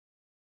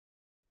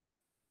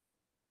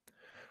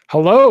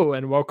Hello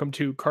and welcome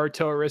to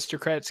Cartel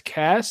Aristocrats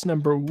cast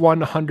number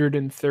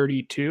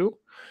 132.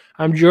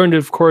 I'm joined,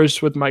 of course,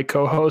 with my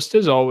co-host,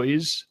 as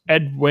always,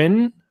 Ed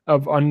Wynn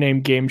of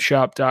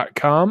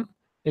UnnamedGameShop.com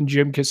and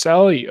Jim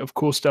Caselli of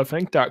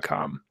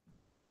CoolStuffInc.com.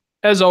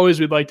 As always,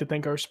 we'd like to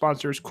thank our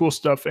sponsors, Cool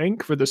Stuff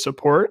Inc., for the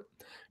support,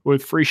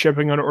 with free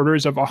shipping on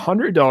orders of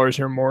 $100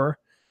 or more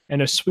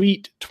and a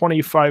sweet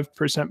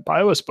 25%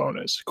 buy list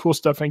bonus.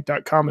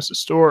 CoolStuffInc.com is a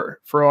store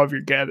for all of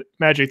your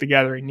Magic the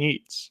Gathering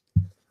needs.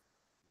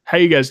 How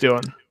you guys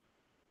doing?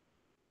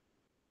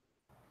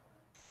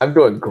 I'm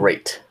doing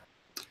great.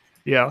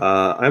 Yeah.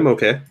 I'm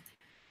okay.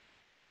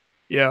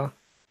 Yeah.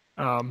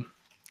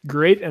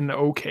 Great and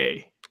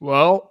okay.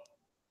 Well,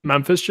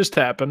 Memphis just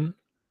happened.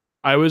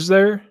 I was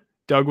there.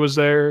 Doug was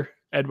there.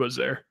 Ed was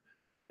there.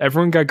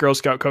 Everyone got Girl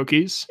Scout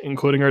cookies,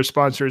 including our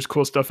sponsors,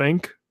 Cool Stuff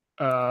Inc.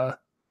 Had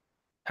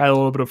a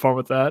little bit of fun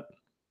with that.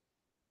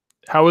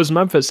 How was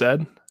Memphis,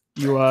 Ed?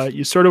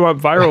 You sort of went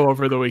viral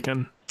over the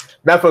weekend.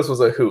 Memphis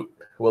was a hoot.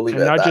 We'll leave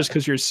it at that. Not just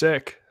because you're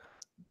sick.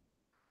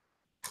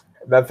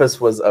 Memphis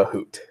was a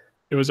hoot.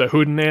 It was a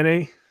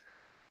hootenanny.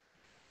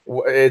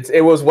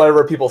 It was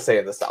whatever people say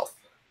in the South,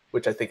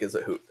 which I think is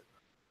a hoot.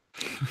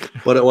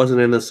 But it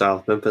wasn't in the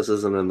South. Memphis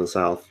isn't in the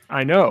South.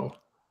 I know.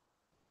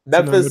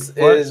 Memphis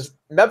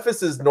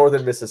is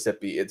northern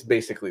Mississippi. It's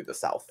basically the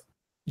South.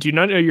 Do you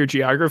not know your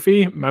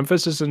geography?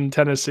 Memphis is in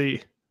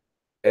Tennessee.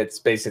 It's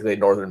basically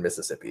northern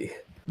Mississippi.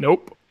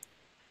 Nope.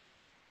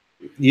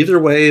 Either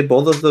way,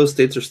 both of those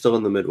states are still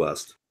in the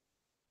Midwest.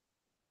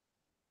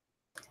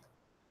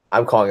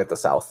 I'm calling it the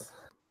South.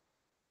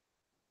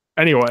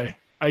 Anyway,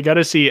 I got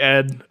to see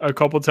Ed a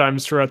couple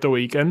times throughout the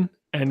weekend,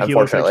 and he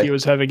looked like he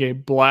was having a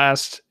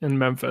blast in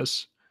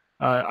Memphis.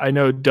 I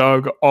know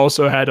Doug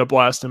also had a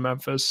blast in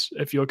Memphis,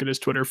 if you look at his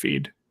Twitter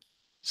feed.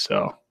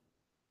 So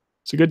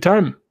it's a good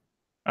time.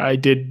 I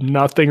did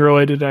nothing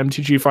related to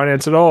MTG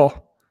Finance at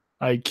all.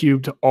 I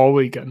cubed all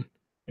weekend.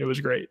 It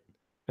was great.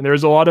 And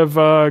there's a lot of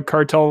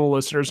Cartel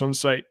listeners on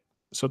site,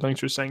 so thanks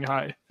for saying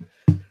hi.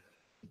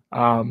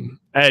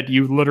 Ed,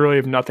 you literally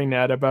have nothing to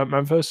add about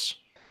Memphis?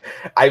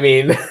 I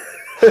mean,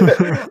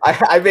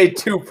 I made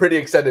two pretty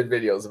extended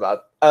videos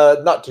about,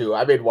 not two,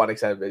 I made one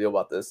extended video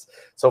about this.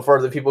 So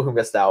for the people who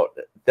missed out,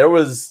 there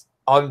was,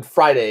 on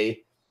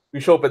Friday, we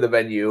show up at the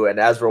venue, and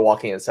as we're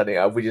walking and setting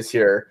up, we just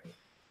hear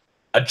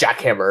a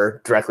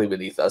jackhammer directly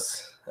beneath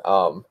us,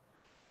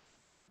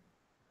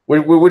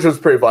 which was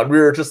pretty fun. We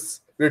were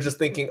just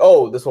thinking,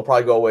 oh, this will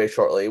probably go away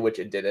shortly, which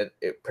it didn't.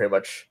 It pretty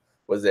much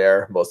was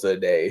there most of the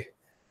day.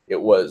 It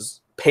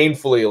was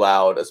painfully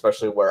loud,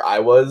 especially where I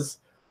was.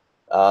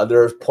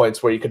 There are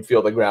points where you could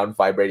feel the ground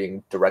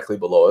vibrating directly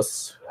below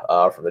us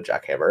from the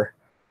jackhammer,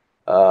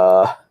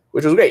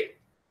 which was great.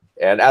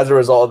 And as a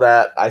result of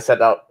that, I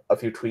sent out a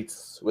few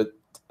tweets with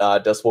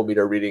decibel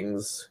meter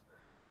readings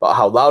about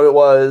how loud it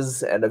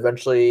was, and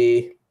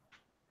eventually,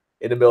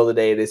 in the middle of the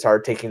day, they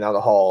started taking down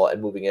the hall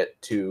and moving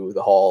it to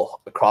the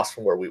hall across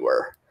from where we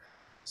were.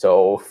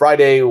 So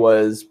Friday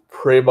was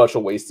pretty much a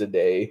wasted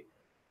day.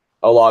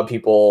 A lot of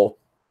people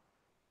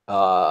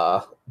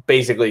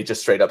basically just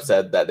straight up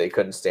said that they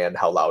couldn't stand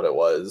how loud it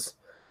was.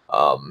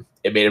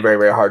 It made it very,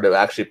 very hard to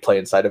actually play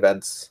inside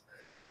events.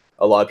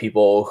 A lot of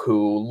people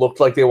who looked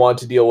like they wanted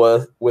to deal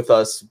with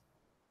us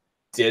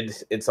did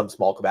in some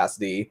small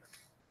capacity,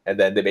 and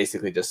then they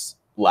basically just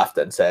left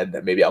and said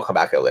that maybe I'll come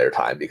back at a later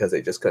time because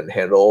they just couldn't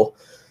handle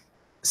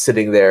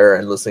sitting there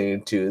and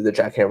listening to the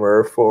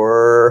jackhammer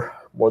for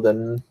more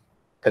than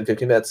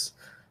 10-15 minutes.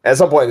 And at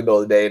some point in the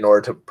middle of the day, in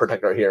order to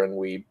protect our hearing,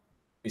 we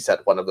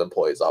sent one of the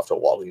employees off to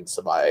Walgreens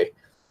to buy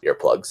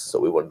earplugs so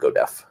we wouldn't go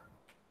deaf.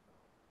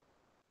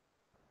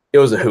 It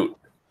was a hoot.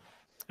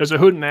 It was a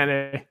hoot and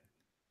nanny.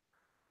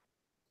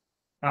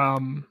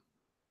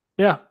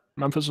 Yeah,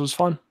 Memphis was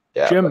fun.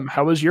 Yeah, Jim,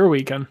 how was your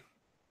weekend?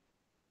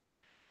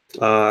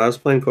 I was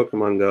playing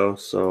Pokemon Go,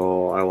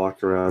 so I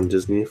walked around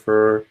Disney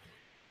for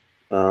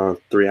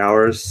 3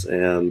 hours,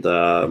 and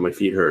my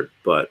feet hurt,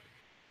 but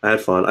I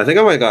had fun. I think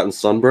I might have gotten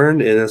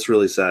sunburned, and it's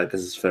really sad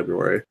because it's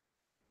February.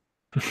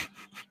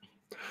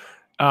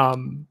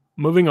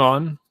 Moving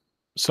on,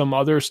 some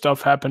other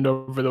stuff happened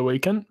over the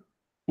weekend.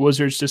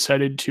 Wizards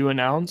decided to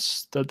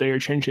announce that they are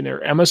changing their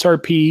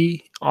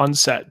MSRP on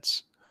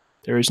sets.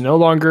 There is no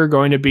longer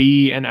going to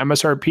be an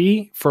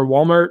MSRP for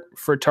Walmart,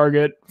 for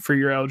Target, for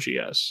your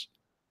LGS.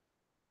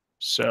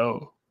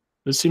 So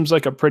this seems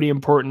like a pretty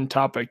important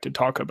topic to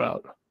talk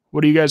about.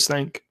 What do you guys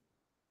think?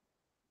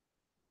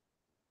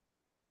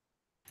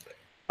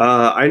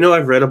 I know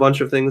I've read a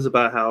bunch of things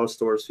about how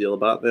stores feel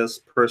about this.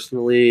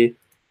 Personally,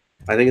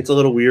 I think it's a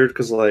little weird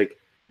because, like,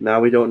 now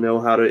we don't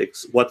know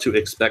what to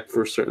expect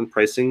for certain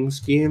pricing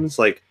schemes.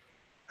 Like,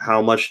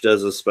 how much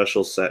does a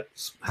special set?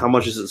 How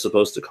much is it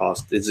supposed to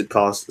cost? Is it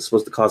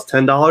supposed to cost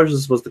 $10? Is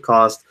it supposed to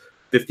cost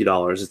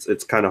 $50?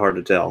 It's kind of hard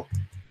to tell.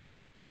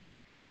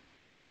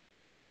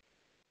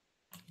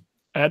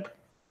 Ed?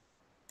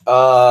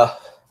 So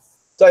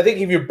I think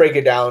if you break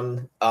it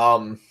down,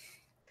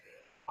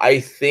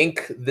 I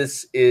think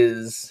this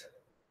is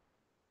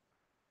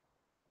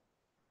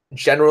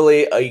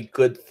generally a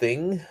good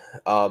thing.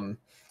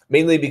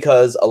 mainly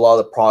because a lot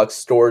of the product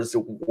stores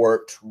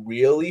weren't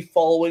really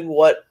following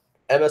what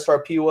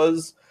MSRP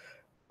was.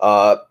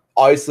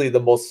 Obviously,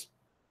 the most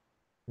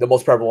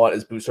prevalent one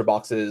is booster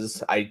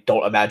boxes. I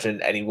don't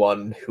imagine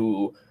anyone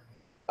who,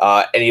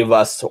 any of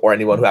us or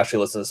anyone who actually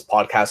listens to this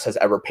podcast has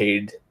ever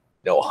paid,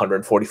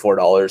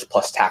 $144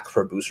 plus tax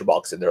for a booster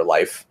box in their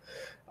life.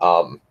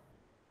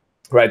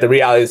 Right. The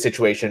reality of the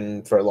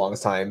situation for the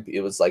longest time,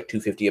 it was like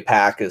 $2.50 a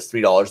pack, is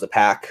 $3 a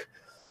pack.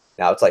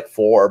 Now it's like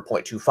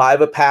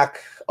 $4.25 a pack.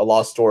 A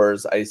lot of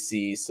stores I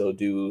see still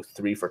do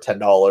 3 for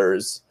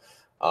 $10.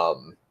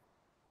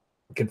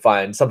 You can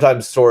find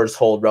sometimes stores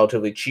hold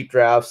relatively cheap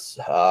drafts.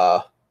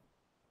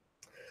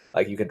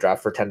 Like you can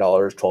draft for $10,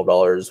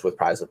 $12 with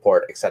prize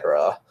support,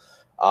 etc.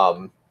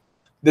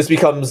 This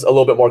becomes a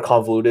little bit more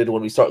convoluted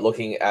when we start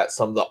looking at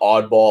some of the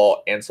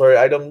oddball ancillary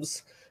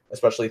items,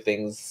 especially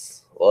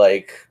things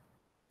like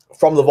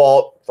From the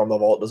Vault. From the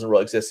Vault doesn't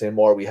really exist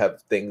anymore. We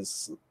have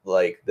things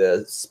like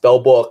the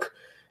Spellbook,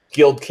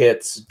 Guild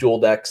Kits, Dual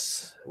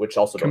Decks, which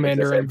also don't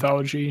exist anymore.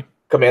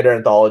 Commander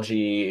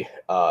Anthology,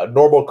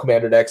 normal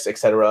Commander decks,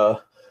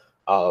 etc.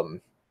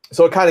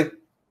 So it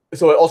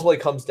ultimately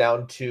comes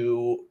down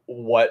to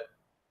what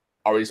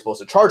are we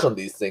supposed to charge on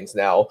these things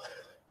now.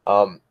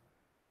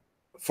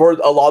 For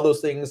a lot of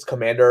those things,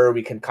 Commander,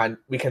 we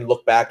can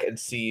look back and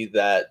see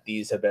that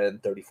these have been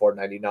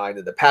 $34.99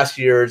 in the past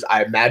years.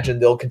 I imagine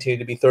they'll continue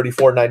to be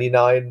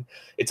 $34.99.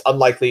 It's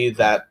unlikely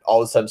that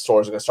all of a sudden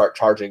stores are going to start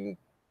charging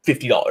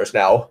 $50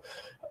 now,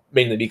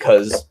 mainly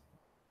because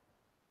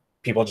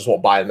people just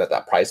won't buy them at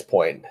that price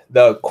point.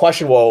 The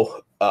question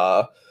will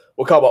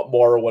come up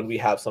more when we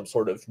have some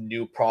sort of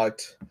new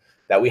product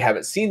that we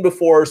haven't seen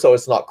before, so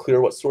it's not clear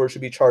what stores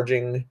should be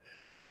charging.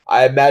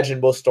 I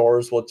imagine most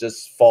stores will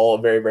just follow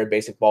a very, very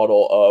basic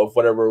model of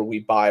whatever we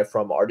buy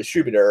from our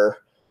distributor,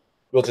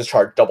 we'll just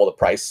charge double the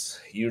price.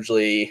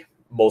 Usually,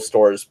 most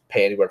stores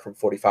pay anywhere from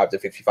 45 to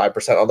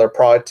 55% on their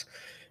product,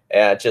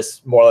 and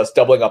just more or less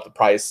doubling up the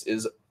price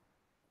is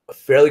a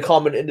fairly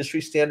common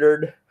industry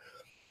standard.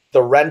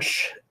 The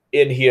wrench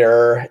in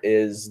here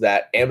is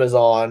that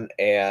Amazon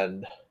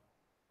and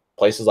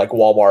places like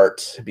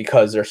Walmart,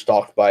 because they're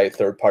stocked by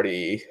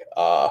third-party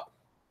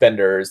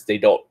vendors, they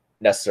don't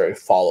necessarily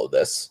follow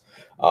this.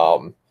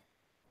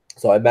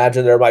 So I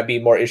imagine there might be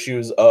more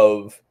issues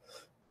of,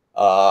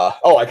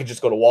 I could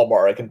just go to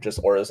Walmart, I can just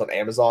order this on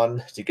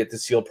Amazon to get the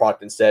sealed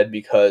product instead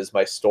because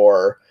my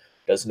store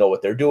doesn't know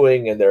what they're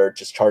doing and they're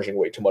just charging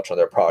way too much on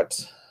their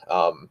product.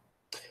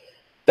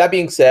 That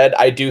being said,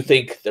 I do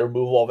think the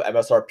removal of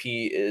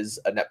MSRP is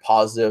a net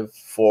positive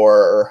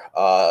for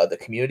the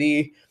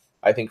community.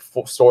 I think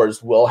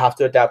stores will have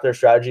to adapt their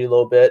strategy a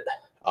little bit.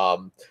 A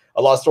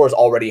lot of stores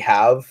already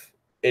have.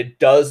 It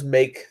does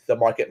make the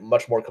market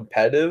much more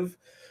competitive,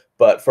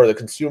 but for the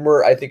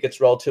consumer, I think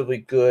it's relatively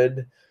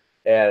good.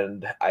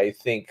 And I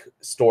think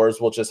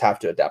stores will just have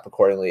to adapt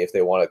accordingly if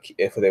they want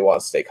to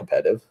stay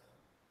competitive.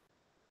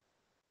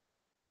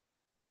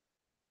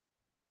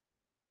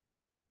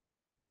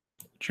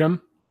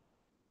 Jim?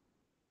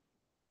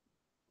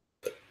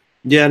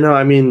 Yeah, no,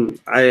 I mean,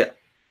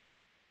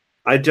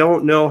 I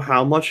don't know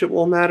how much it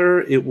will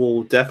matter. It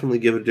will definitely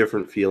give a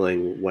different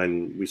feeling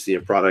when we see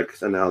a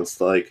product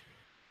announced, like,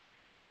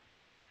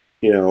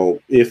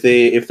 if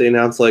they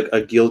announce like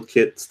a guild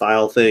kit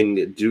style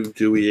thing,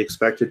 do we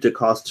expect it to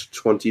cost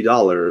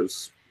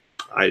 $20?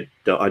 I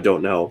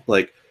don't know.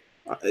 Like,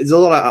 it's a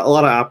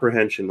lot of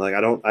apprehension. Like,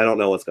 I don't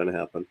know what's going to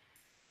happen.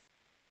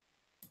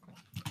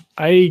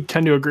 I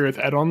tend to agree with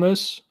Ed on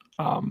this.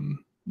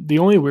 The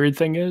only weird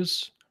thing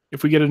is,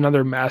 if we get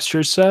another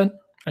Masters set,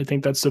 I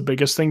think that's the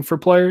biggest thing for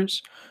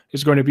players,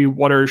 is going to be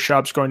what are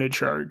shops going to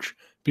charge.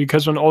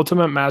 Because when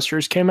Ultimate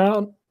Masters came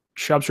out,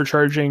 shops were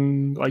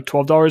charging like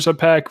 $12 a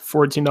pack,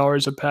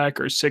 $14 a pack,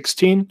 or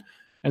 $16,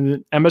 and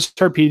the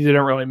MSRP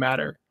didn't really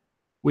matter.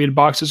 We had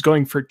boxes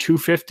going for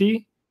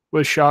 $250,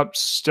 with shops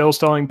still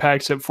selling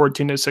packs at $14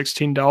 to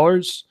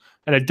 $16,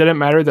 and it didn't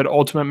matter that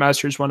Ultimate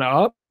Masters went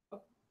up.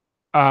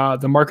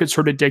 The market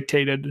sort of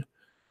dictated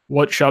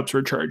what shops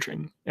were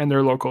charging in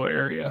their local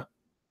area.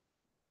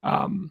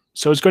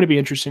 So it's going to be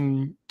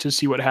interesting to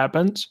see what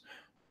happens.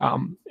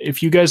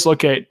 If you guys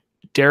look at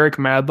Derek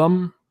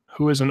Madlam,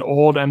 who is an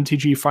old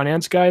MTG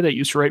finance guy that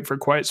used to write for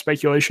Quiet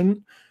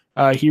Speculation,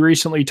 he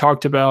recently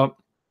talked about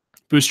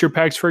booster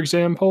packs, for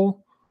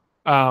example.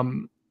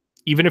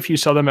 Even if you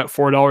sell them at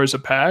 $4 a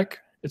pack,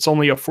 it's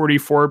only a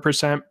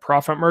 44%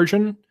 profit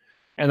margin.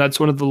 And that's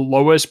one of the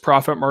lowest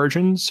profit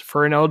margins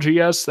for an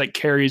LGS that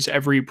carries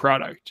every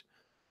product,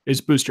 is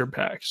booster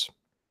packs,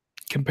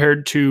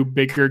 compared to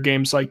bigger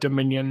games like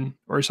Dominion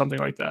or something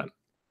like that.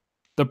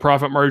 The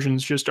profit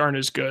margins just aren't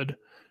as good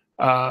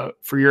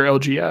for your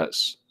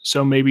LGS.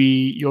 So maybe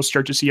you'll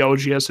start to see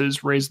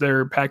LGSs raise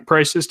their pack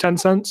prices 10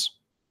 cents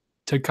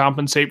to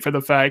compensate for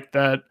the fact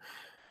that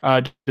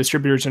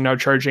distributors are now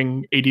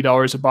charging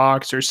 $80 a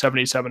box or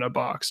 $77 a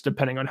box,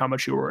 depending on how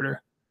much you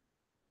order.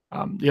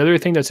 The other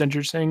thing that's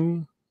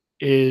interesting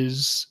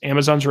is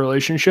Amazon's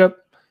relationship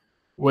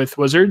with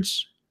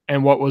Wizards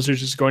and what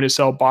Wizards is going to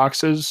sell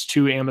boxes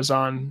to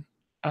Amazon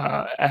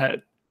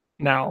at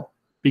now.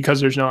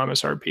 because there's no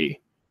MSRP.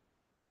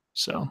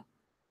 So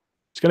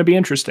it's going to be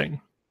interesting.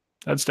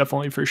 That's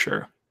definitely for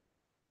sure.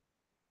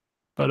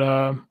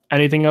 But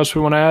anything else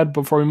we want to add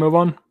before we move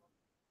on?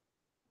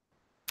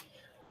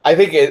 I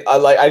think it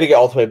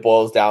ultimately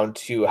boils down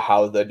to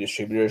how the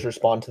distributors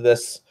respond to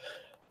this.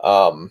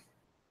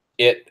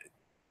 It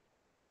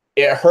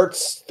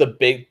hurts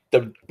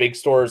the big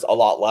stores a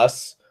lot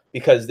less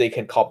because they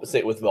can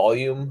compensate with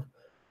volume.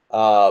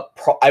 I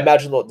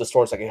imagine the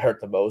stores that get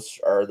hurt the most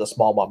are the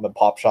small mom and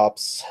pop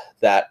shops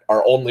that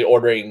are only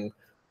ordering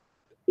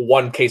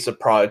one case of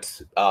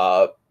product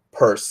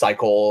per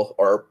cycle,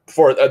 or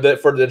for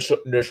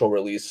the initial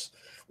release,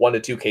 1 to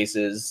 2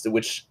 cases,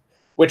 which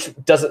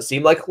doesn't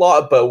seem like a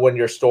lot, but when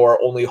your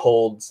store only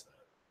holds,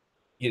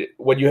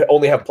 when you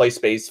only have play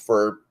space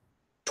for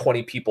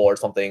 20 people or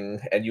something,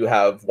 and you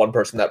have one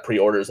person that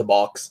pre-orders a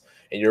box,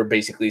 and you're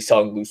basically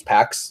selling loose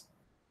packs,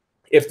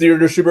 if your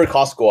distributor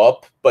costs go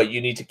up, but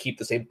you need to keep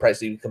the same price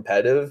to be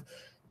competitive,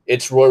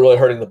 it's really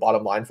hurting the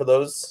bottom line for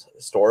those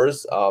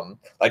stores.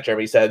 Like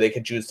Jeremy said, they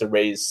could choose to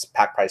raise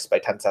pack price by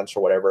 10 cents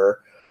or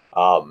whatever.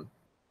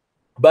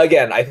 But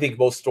again, I think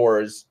most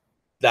stores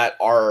that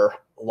are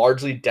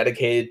largely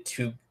dedicated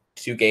to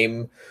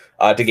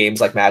games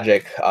like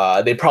Magic,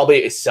 they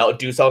probably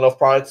do sell enough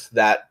products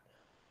that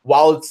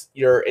while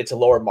it's a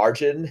lower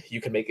margin, you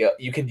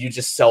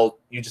just sell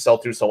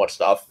through so much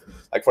stuff.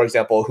 Like, for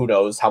example, who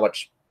knows how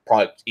much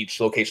product each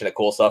location at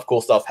Cool Stuff.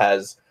 Cool Stuff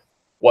has,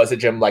 was it,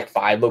 Jim, like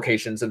 5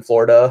 locations in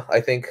Florida,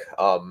 I think.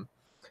 And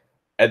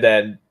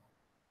then,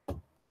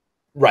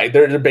 right,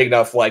 they're big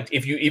enough. Like,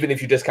 even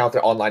if you discount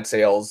their online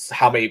sales,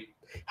 how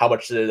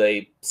much do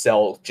they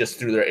sell just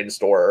through their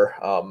in-store?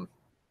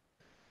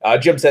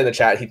 Jim said in the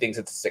chat he thinks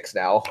it's 6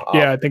 now.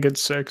 Yeah, I think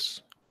it's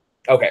 6.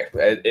 Okay,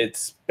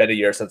 it's been a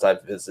year since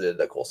I've visited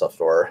the Cool Stuff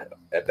store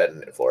and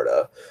been in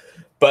Florida.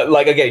 But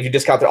like, again, if you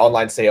discount their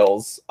online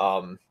sales,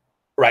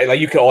 right, like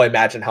you can only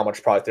imagine how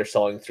much product they're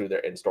selling through their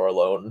in-store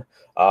alone.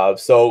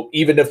 So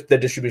even if the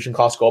distribution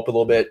costs go up a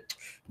little bit,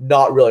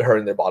 not really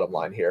hurting their bottom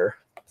line here.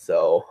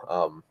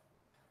 So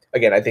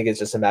again, I think it's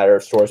just a matter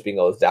of stores being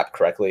able to adapt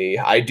correctly.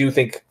 I do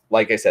think,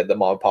 like I said, the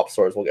mom and pop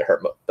stores will get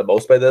hurt the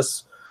most by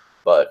this,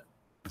 but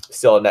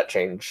still a net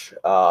change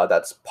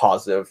that's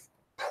positive,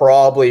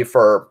 probably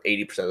for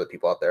 80% of the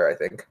people out there, I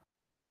think.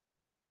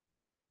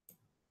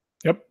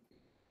 Yep.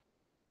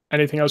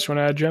 Anything else you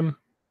want to add, Jim?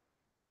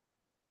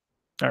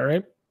 All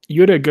right.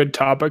 You had a good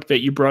topic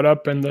that you brought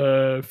up in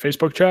the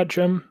Facebook chat,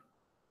 Jim,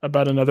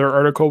 about another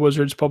article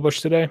Wizards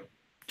published today. Do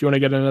you want to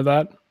get into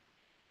that?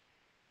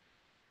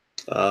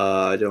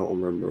 I don't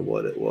remember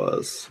what it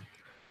was.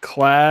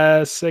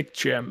 Classic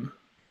Jim.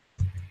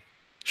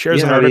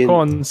 Shares an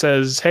article and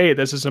says, hey,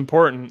 this is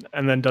important,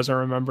 and then doesn't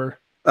remember.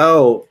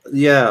 Oh,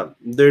 yeah.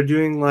 They're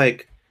doing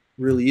like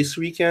release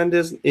weekend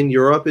in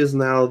Europe is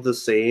now the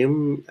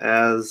same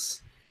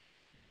as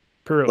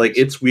pre-release. Like,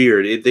 it's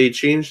weird. They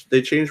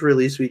changed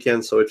release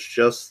weekend, so it's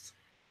just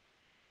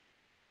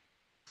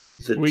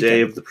the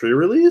day of the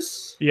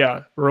pre-release?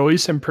 Yeah.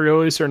 Release and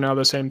pre-release are now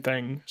the same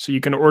thing. So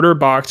you can order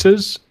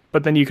boxes,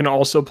 but then you can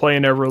also play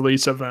in a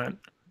release event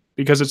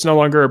because it's no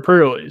longer a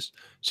pre-release.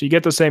 So you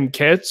get the same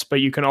kits, but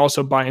you can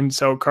also buy and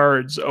sell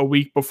cards a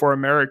week before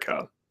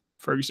America,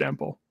 for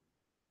example.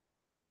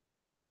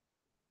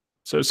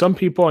 So some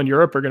people in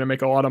Europe are going to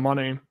make a lot of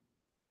money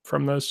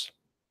from this.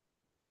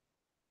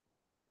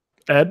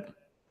 Ed?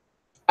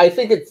 I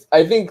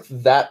think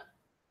that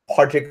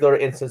particular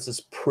instance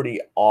is pretty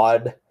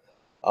odd.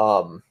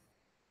 I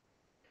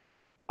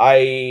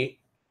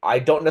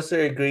don't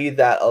necessarily agree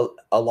that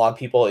a lot of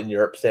people in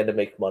Europe stand to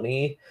make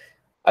money.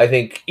 I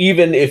think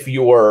even if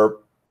you were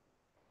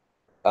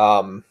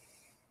going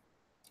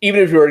to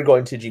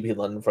GP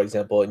London, for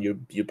example, and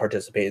you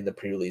participate in the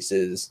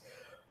pre-releases,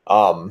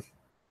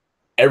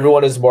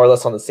 everyone is more or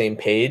less on the same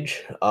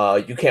page.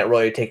 You can't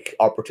really take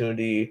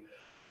opportunity.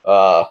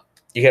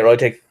 You can't really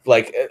take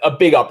like a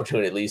big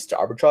opportunity, at least, to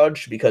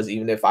arbitrage, because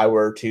even if I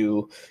were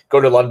to go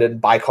to London,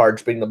 buy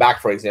cards, bring them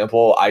back, for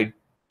example, I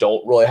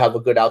don't really have a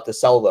good out to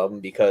sell them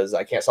because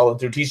I can't sell them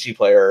through TCG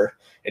Player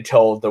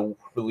until the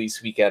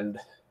release weekend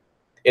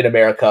in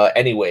America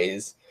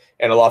anyways.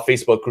 And a lot of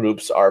Facebook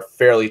groups are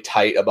fairly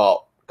tight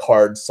about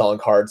selling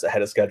cards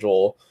ahead of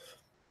schedule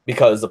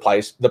because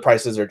the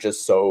prices are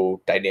just so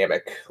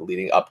dynamic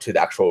leading up to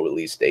the actual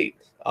release date.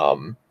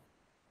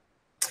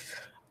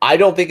 I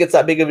don't think it's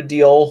that big of a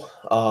deal.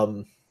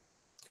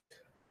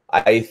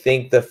 I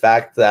think the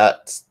fact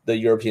that the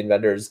European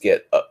vendors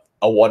get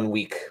a 1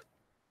 week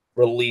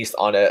release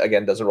on it,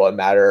 again, doesn't really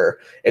matter.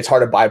 It's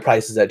hard to buy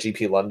prices at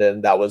GP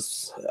London. That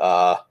was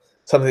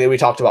something that we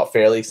talked about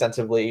fairly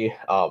extensively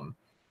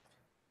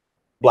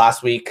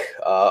last week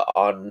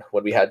on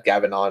when we had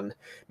Gavin on,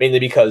 mainly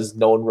because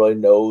no one really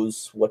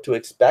knows what to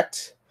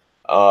expect.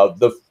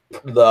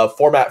 The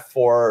format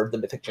for the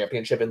Mythic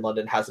Championship in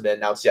London hasn't been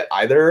announced yet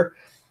either.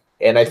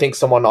 And I think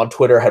someone on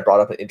Twitter had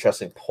brought up an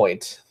interesting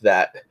point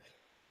that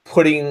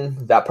putting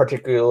that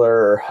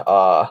particular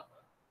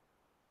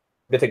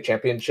Mythic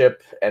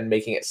Championship and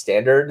making it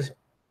standard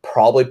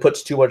probably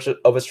puts too much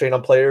of a strain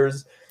on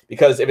players,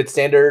 because if it's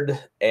standard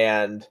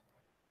and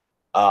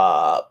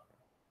War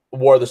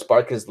of the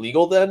Spark is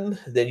legal, then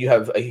you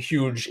have a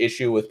huge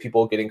issue with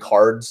people getting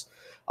cards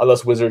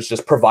unless Wizards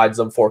just provides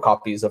them 4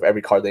 copies of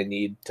every card they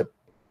need to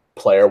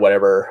play or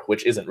whatever,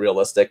 which isn't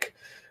realistic.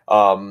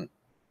 To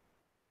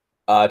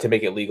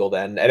make it legal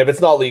then. And if it's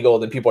not legal,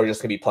 then people are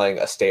just going to be playing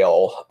a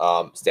stale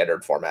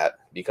standard format,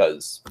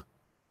 because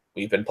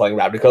we've been playing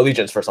Ravnica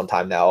Allegiance for some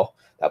time now.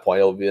 At that point,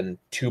 it'll be in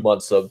 2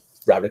 months of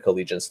Ravnica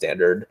Allegiance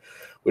standard,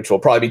 which will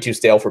probably be too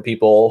stale for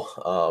people.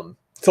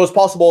 So it's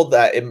possible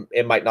that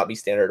it might not be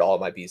standard at all.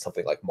 It might be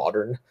something like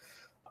modern.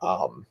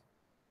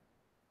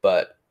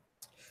 But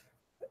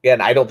again,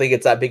 I don't think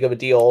it's that big of a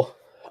deal.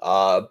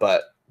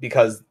 But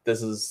because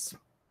this is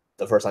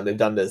the first time they've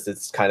done this,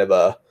 it's kind of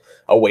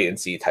a wait and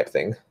see type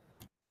thing.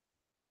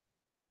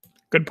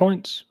 Good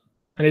points.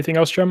 Anything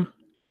else, Jim?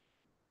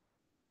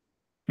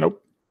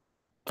 Nope.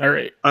 All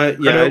right. I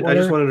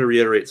just wanted to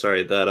reiterate,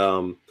 sorry, that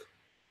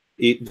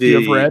you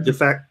have red the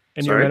fact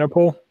in your mana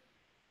pool?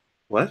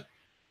 What?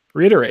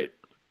 Reiterate.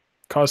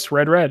 Costs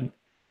red,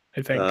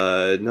 I think.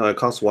 No, it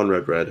costs 1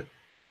 red.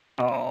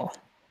 Oh.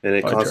 And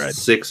it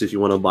costs 6 if you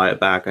want to buy it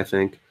back, I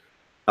think.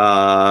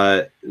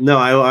 No,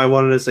 I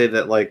wanted to say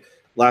that, like,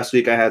 last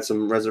week I had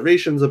some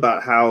reservations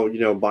about how,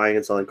 buying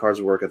and selling cards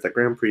would work at the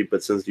Grand Prix,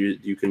 but since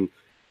you can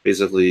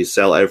basically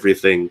sell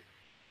everything,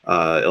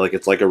 like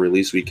it's like a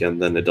release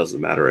weekend, then it doesn't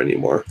matter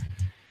anymore.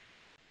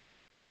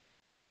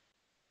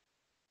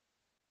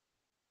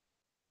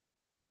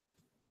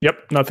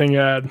 Yep, nothing to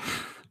add.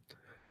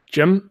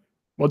 Jim,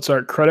 what's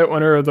our credit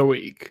winner of the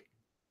week?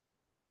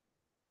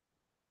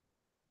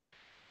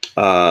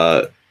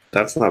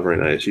 That's not very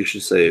nice. You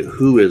should say,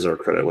 who is our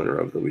credit winner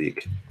of the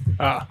week?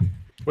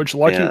 Which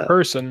lucky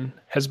person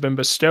has been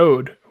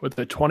bestowed with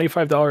a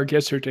 $25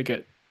 gift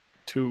certificate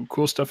to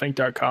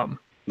CoolStuffInc.com?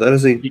 That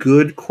is a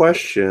good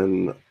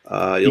question.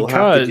 You'll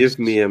have to give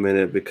me a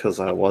minute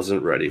because I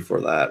wasn't ready for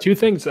that. 2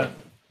 things then.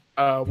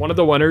 One of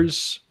the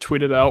winners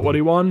tweeted out what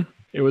he won.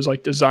 It was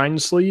like design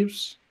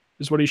sleeves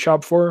is what he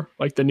shopped for.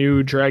 Like the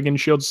new Dragon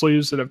Shield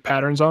sleeves that have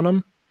patterns on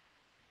them.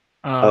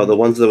 The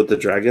ones with the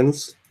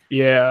dragons?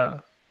 Yeah.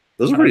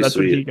 Those are pretty that's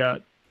sweet. What he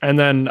got. And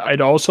then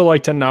I'd also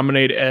like to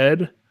nominate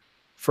Ed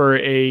for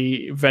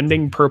a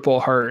vending Purple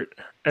Heart,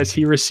 as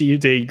he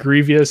received a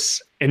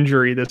grievous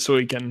injury this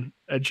weekend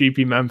at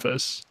GP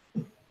Memphis.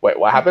 Wait,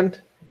 what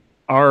happened?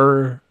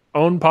 Our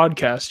own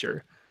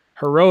podcaster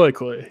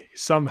heroically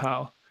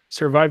somehow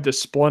survived a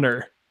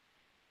splinter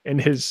in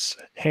his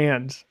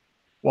hand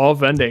while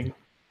vending.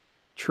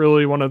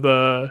 Truly one of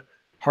the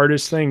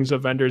hardest things a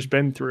vendor's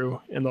been through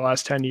in the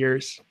last 10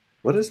 years.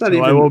 What is that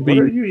even? What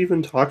are you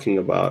even talking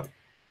about?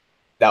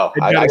 No,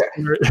 I got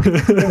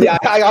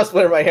a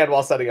splinter in my hand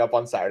while setting up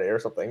on Saturday or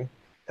something,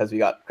 because we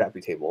got crappy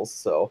tables.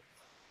 So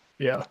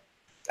yeah.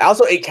 I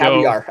also ate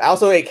caviar.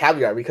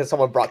 Because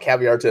someone brought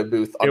caviar to a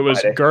booth on It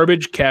Friday. was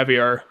garbage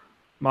caviar.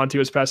 Monty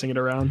was passing it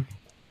around.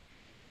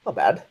 Not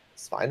bad.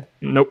 It's fine.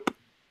 Nope.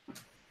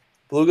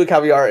 Beluga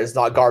caviar is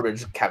not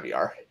garbage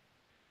caviar.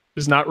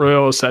 It's not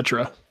Royal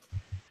Etc.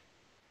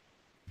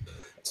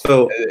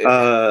 So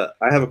I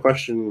have a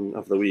question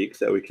of the week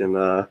that we can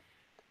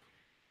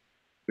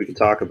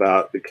talk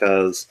about,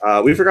 because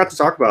we forgot to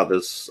talk about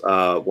this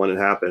when it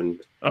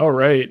happened. Oh,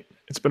 right.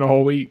 It's been a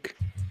whole week.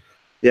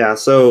 Yeah,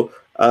 so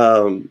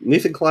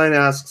Nathan Klein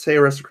asks, hey,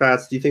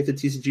 Aristocrats, do you think the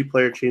TCG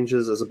player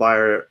changes as a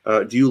buyer?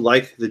 Do you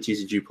like the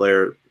TCG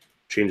player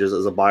changes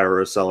as a buyer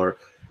or a seller?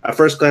 At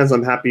first glance,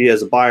 I'm happy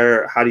as a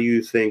buyer. How do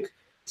you think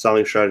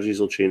selling strategies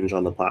will change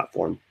on the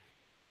platform?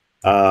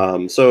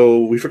 So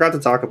we forgot to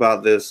talk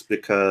about this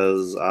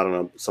because, I don't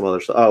know, some other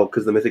stuff. Oh,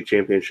 because the Mythic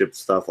Championship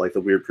stuff, like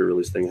the weird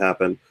pre-release thing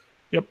happened.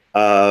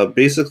 Yep.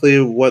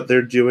 Basically, what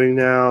they're doing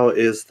now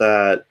is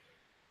that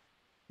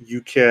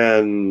you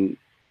can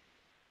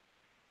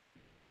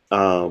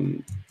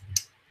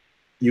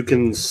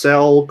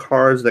sell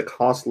cards that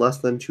cost less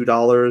than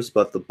 $2,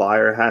 but the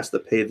buyer has to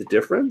pay the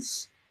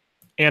difference.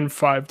 And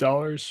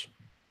 $5.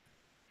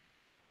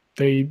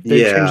 They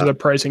changed the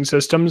pricing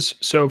systems.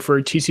 So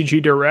for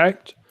TCG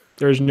Direct,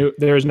 there's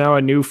now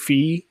a new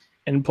fee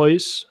in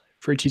place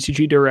for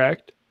TCG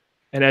Direct,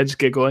 and Ed's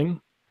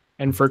giggling.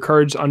 And for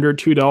cards under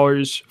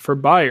 $2 for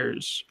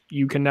buyers,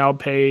 you can now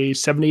pay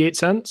 78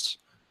 cents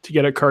to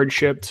get a card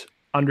shipped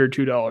under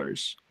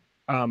 $2.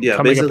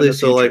 Basically,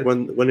 so like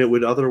when it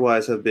would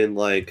otherwise have been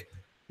like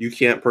you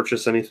can't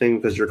purchase anything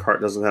because your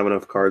cart doesn't have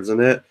enough cards in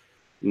it,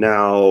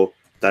 now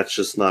that's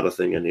just not a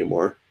thing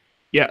anymore.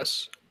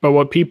 Yes, but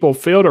what people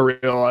fail to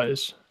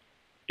realize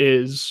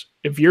is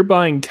if you're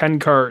buying 10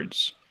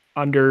 cards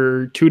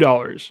under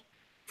 $2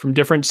 from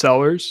different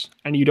sellers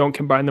and you don't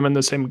combine them in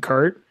the same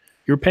cart,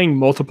 you're paying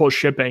multiple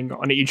shipping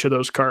on each of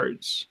those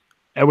cards,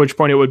 at which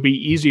point it would be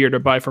easier to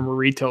buy from a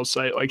retail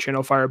site like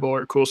Channel Fireball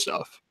or Cool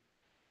Stuff,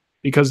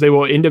 because they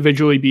will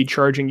individually be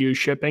charging you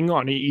shipping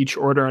on each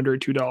order under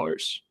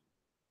 $2.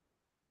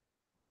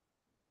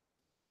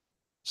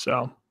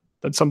 So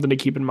that's something to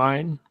keep in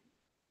mind.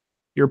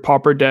 Your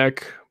Pauper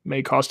deck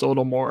may cost a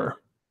little more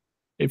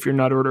if you're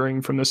not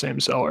ordering from the same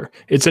seller.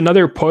 It's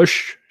another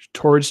push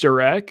towards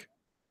direct,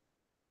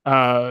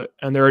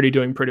 and they're already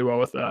doing pretty well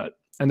with that.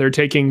 And they're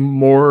taking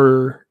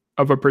more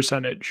of a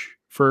percentage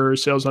for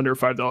sales under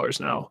 $5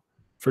 now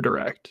for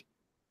direct.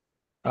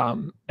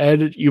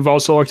 Ed, you've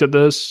also looked at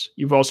this.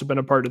 You've also been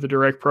a part of the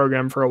direct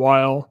program for a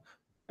while.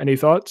 Any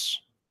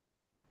thoughts?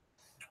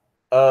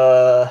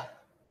 I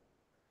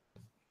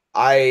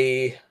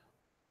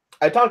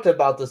talked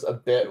about this a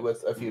bit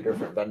with a few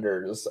different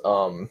vendors.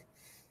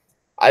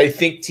 I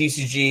think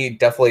TCG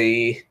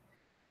definitely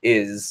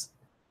is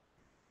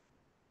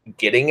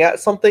getting at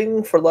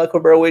something, for lack of a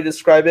better way to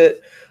describe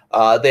it.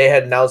 They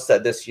had announced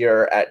that this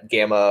year at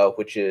Gamma,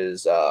 which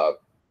is a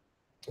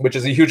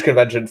huge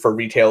convention for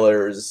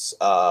retailers,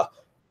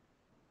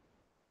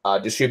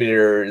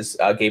 distributors,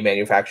 game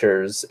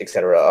manufacturers,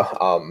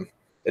 etc.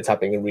 It's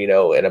happening in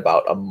Reno in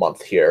about a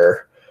month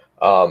here.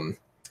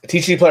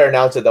 TCG Player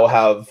announced that they'll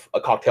have a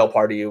cocktail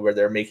party where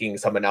they're making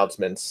some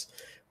announcements,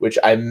 which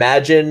I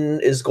imagine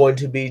is going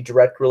to be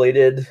direct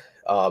related.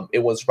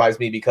 It won't surprise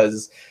me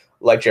because,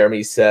 like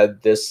Jeremy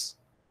said, this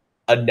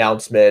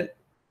announcement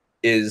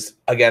is,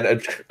 again,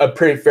 a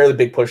fairly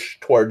big push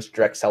towards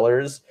direct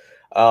sellers.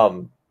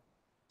 So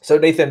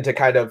Nathan, to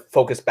kind of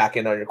focus back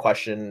in on your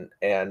question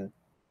and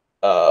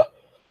address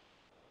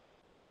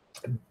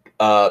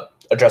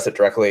it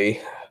directly,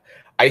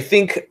 I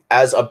think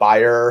as a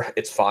buyer,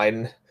 it's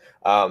fine.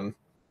 I've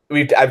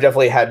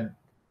definitely had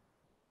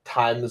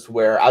times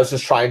where I was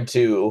just trying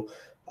to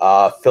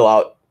fill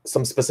out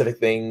some specific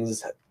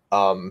things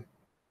and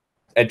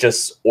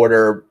just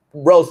order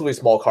relatively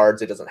small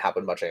cards. It doesn't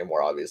happen much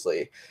anymore,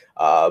 obviously,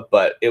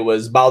 but it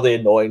was mildly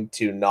annoying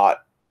to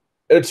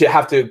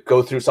have to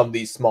go through some of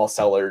these small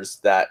sellers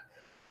that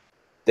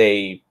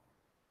they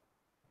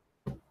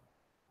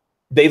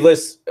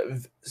list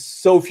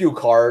so few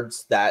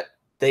cards that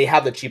they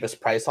have the cheapest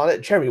price on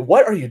it. Jeremy,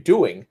 what are you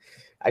doing?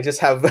 I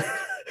just have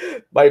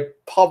my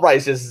palm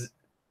right is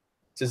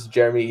just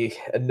Jeremy,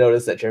 and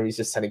notice that Jeremy's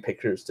just sending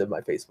pictures to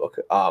my Facebook.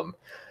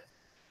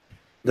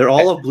 They're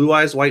all of Blue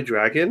Eyes White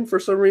Dragon for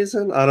some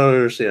reason. I don't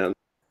understand.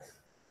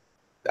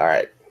 All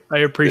right. I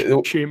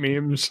appreciate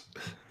memes.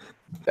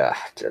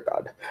 Dear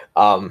God.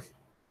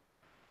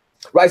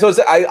 Right. So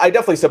I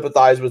definitely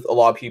sympathize with a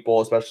lot of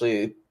people,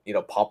 especially,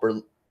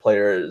 Pauper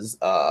players,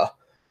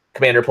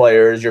 Commander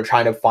players. You're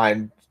trying to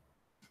find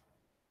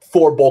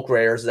 4 bulk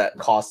rares that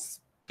cost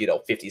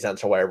 50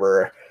 cents or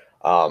whatever.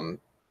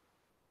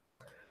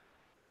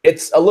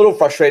 It's a little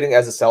frustrating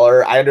as a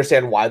seller. I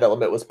understand why that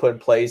limit was put in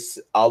place.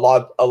 A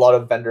lot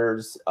of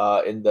vendors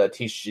in the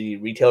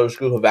TCG retailers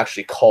group have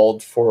actually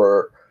called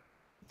for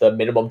the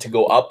minimum to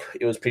go up.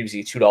 It was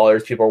previously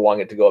 $2. People are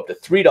wanting it to go up to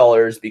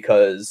 $3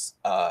 because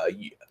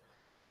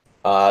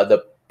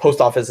the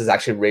post office has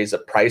actually raised the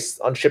price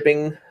on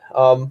shipping.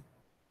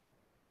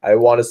 I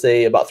want to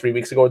say about 3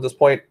 weeks ago at this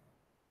point.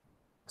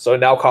 So it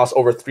now costs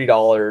over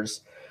 $3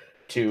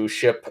 to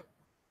ship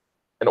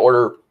an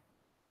order.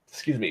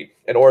 Excuse me,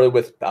 an order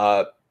with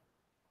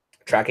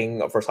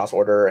tracking a first class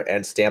order,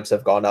 and stamps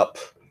have gone up.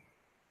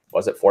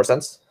 Was it 4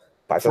 cents?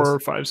 5 cents? 4 or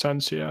 5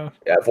 cents, yeah.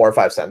 Yeah, 4 or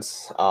 5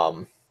 cents.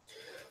 So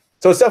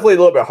it's definitely a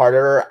little bit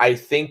harder. I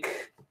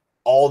think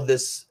all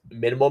this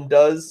minimum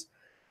does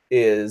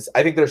is,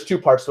 I think there's 2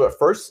 parts to it.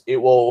 First, it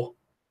will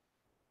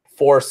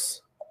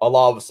force a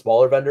lot of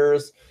smaller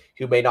vendors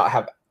who may not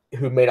have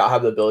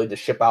the ability to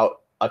ship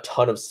out a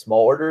ton of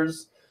small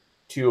orders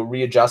to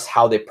readjust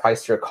how they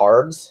price their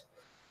cards.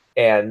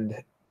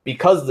 And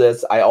because of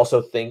this, I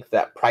also think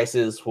that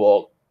prices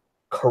will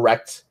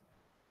correct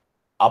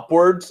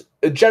upwards.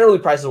 Generally,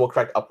 prices will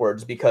correct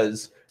upwards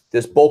because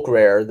this bulk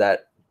rare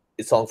that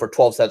is selling for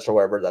 12 cents or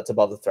whatever, that's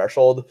above the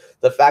threshold.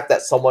 The fact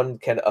that someone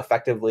can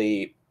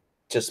effectively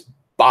just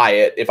buy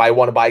it, if I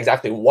want to buy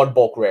exactly 1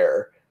 bulk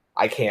rare,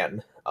 I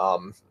can.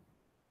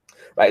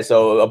 Right,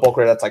 so a bulk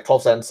rare that's like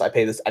 12 cents, I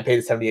pay the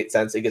 78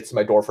 cents, it gets to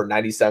my door for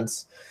 90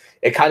 cents.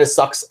 It kind of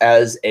sucks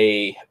as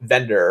a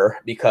vendor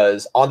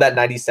because on that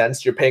 90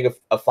 cents, you're paying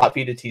a flat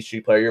fee to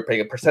TCG Player, you're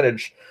paying a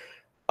percentage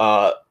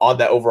on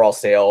that overall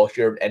sale,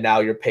 and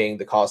now you're paying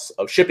the cost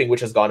of shipping,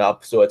 which has gone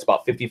up, so it's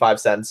about 55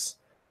 cents.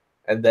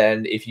 And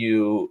then if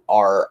you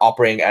are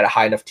operating at a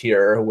high enough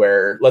tier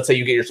where, let's say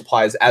you get your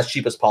supplies as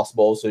cheap as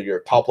possible, so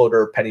your top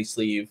loader, penny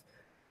sleeve,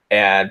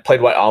 and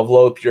plain white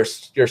envelope,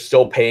 you're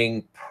still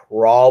paying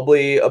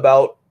probably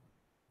about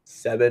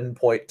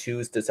 7.2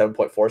 to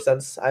 7.4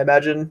 cents, I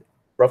imagine,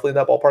 roughly in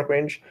that ballpark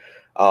range.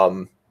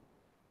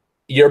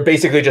 You're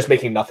basically just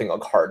making nothing on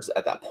cards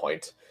at that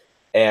point.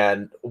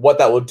 And what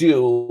that will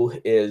do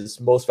is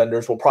most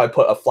vendors will probably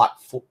put a flat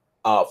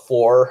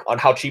floor on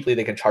how cheaply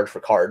they can charge for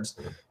cards,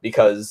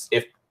 because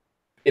if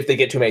they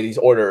get too many of these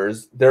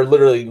orders, they're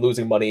literally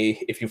losing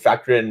money if you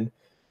factor in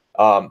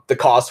the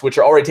costs, which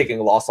are already taking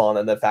a loss on,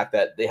 and the fact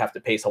that they have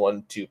to pay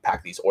someone to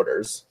pack these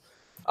orders.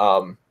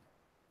 Can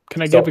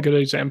I give a good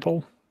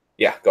example?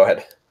 Yeah, go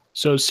ahead.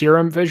 So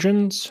Serum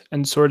Visions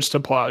and Swords to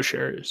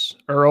Plowshares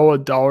are all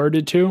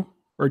 $1 to $2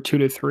 or $2 to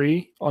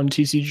 $3 on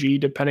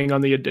TCG, depending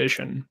on the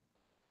edition.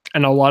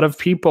 And a lot of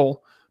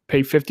people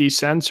pay 50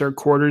 cents or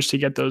quarters to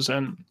get those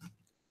in.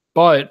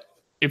 But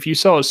if you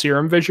sell a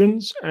Serum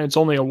Visions and it's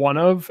only a 1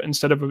 of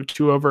instead of a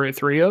 2 of or a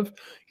 3 of,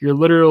 you're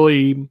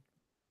literally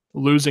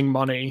losing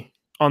money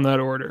on that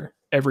order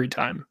every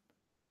time.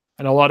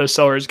 And a lot of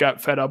sellers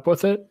got fed up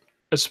with it,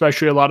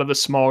 especially a lot of the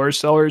smaller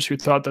sellers who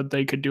thought that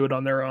they could do it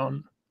on their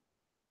own,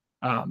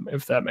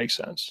 if that makes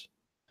sense.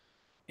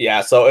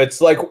 Yeah, so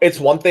it's like, it's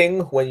one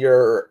thing when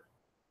you're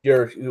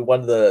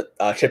one of the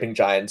shipping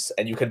giants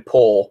and you can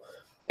pull,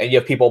 and you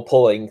have people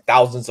pulling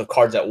thousands of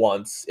cards at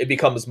once. It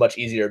becomes much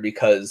easier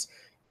because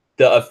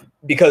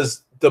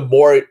the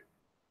more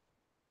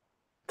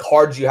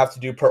cards you have to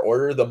do per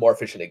order, the more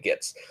efficient it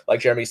gets.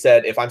 Like Jeremy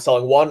said, if I'm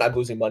selling 1, I'm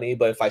losing money,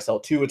 but if I sell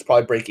 2, it's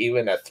probably break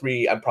even. At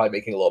 3, I'm probably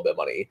making a little bit of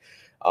money.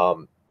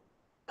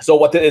 So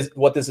what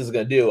this is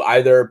going to do,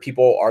 either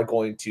people are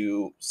going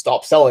to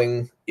stop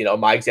selling,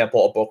 my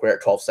example of bulkware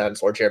at 12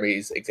 cents, or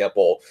Jeremy's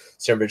example,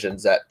 Serum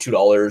Visions at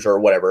 $2 or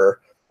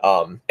whatever.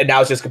 And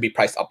now it's just going to be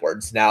priced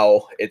upwards.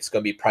 Now it's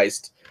going to be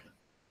priced,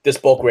 this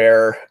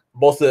bulkware,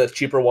 most of the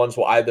cheaper ones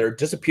will either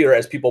disappear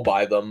as people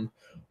buy them,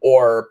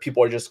 or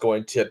people are just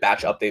going to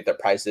batch update their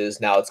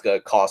prices. Now it's going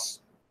to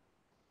cost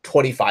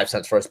 25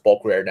 cents for its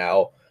bulkware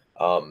now,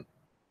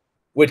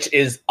 which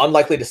is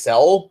unlikely to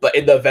sell. But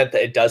in the event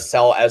that it does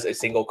sell as a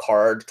single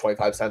card,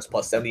 25 cents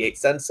plus 78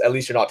 cents, at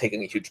least you're not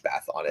taking a huge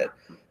bath on it.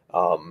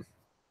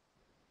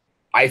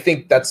 I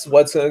think that's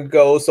what's going to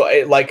go. So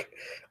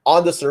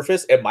on the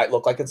surface, it might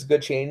look like it's a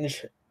good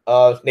change,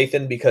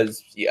 Nathan,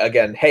 because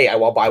again, hey, I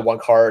want to buy 1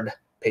 card,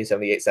 pay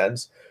 78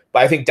 cents.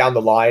 But I think down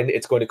the line,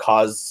 it's going to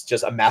cause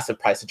just a massive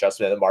price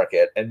adjustment in the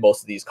market, and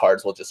most of these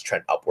cards will just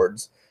trend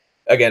upwards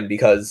again,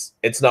 because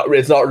it's not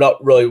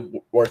really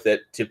worth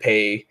it to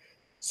pay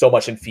so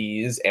much in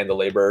fees and the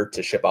labor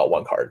to ship out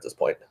 1 card at this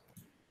point.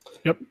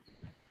 Yep.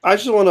 I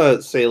just want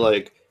to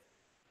say,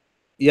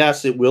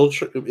 yes, it will.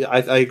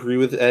 I agree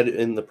with Ed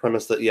in the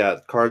premise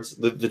that, cards,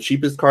 the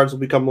cheapest cards will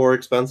become more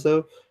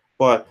expensive.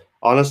 But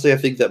honestly, I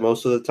think that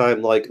most of the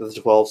time, the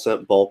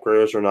 12-cent bulk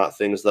rares are not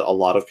things that a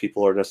lot of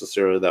people are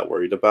necessarily that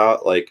worried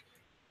about.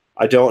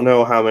 I don't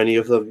know how many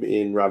of them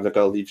in Ravnica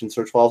Allegiance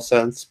are 12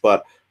 cents,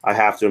 but I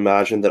have to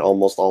imagine that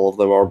almost all of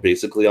them are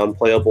basically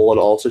unplayable in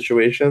all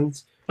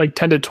situations.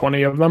 10 to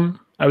 20 of them.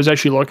 I was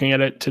actually looking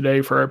at it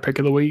today for our pick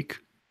of the week.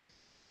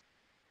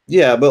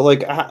 Yeah,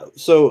 but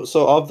so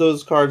of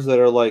those cards that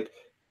are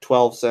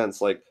 12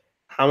 cents,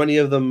 how many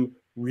of them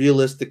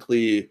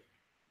realistically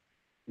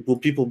will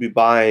people be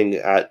buying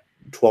at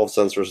 12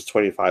 cents versus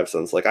 25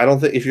 cents? I don't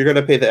think, if you're going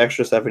to pay the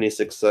extra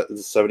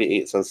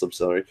 78 cents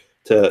subsidiary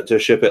to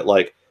ship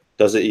it,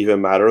 does it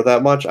even matter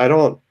that much? I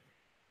don't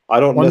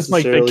One's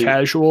necessarily. The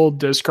casual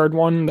discard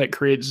one that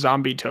creates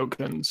zombie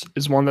tokens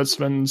is one that's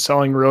been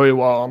selling really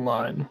well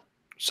online.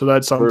 So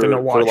that's something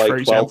to watch, for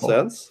example.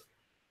 12 cents?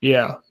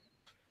 Yeah.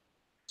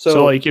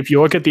 So if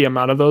you look at the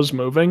amount of those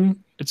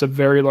moving, it's a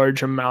very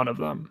large amount of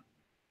them.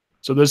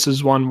 So this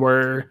is one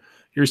where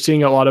you're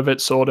seeing a lot of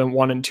it sold in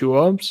 1 and 2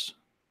 ofs,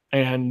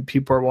 and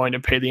people are willing to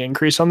pay the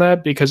increase on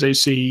that because they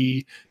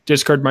see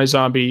discard my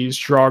zombies,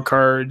 draw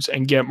cards,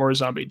 and get more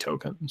zombie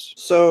tokens.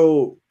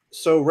 So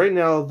right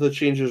now the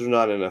changes are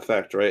not in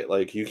effect, right?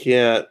 You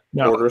can't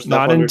order stuff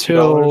not under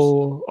until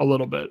 $2. A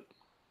little bit.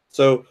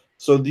 So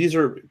these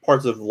are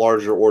parts of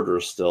larger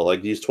orders still,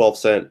 these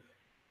 12-cent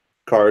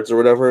cards or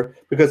whatever,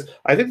 because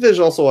I think there's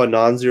also a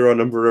non-zero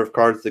number of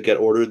cards that get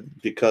ordered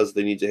because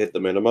they need to hit the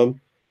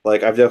minimum. I've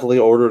definitely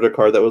ordered a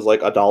card that was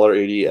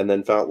 $1.80 and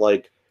then found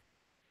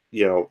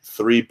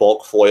 3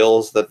 bulk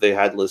foils that they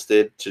had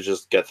listed to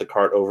just get the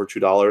card over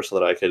 $2 so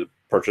that I could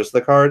purchase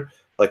the card.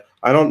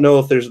 I don't know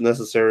if there's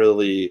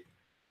necessarily.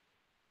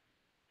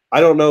 I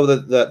don't know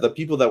that the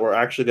people that were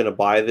actually going to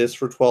buy this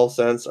for 12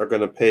 cents are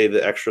going to pay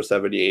the extra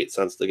 78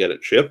 cents to get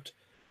it shipped.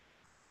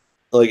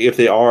 If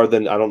they are,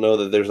 then I don't know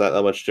that there's that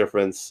much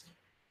difference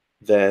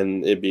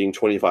than it being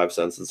 25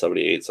 cents and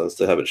 78 cents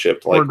to have it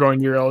shipped. We're going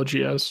your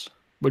LGS,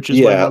 which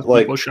is why most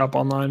people shop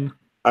online.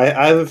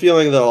 I have a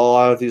feeling that a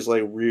lot of these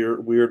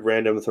weird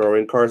random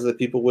throw-in cards that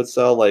people would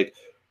sell, I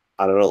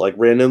don't know,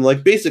 random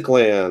basic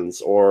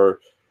lands or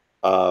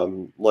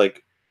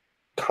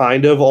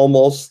kind of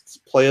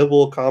almost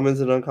playable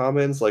commons and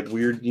uncommons,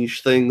 weird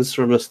niche things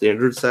from a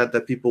standard set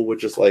that people would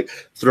just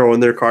throw in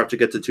their cart to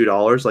get to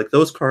 $2.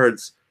 Those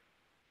cards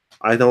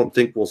I don't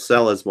think will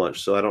sell as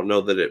much, so I don't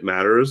know that it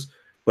matters.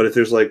 But if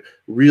there's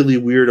really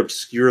weird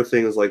obscure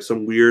things,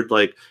 some weird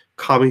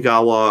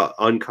Kamigawa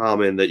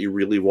uncommon that you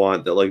really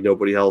want that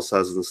nobody else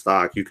has in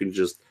stock, you can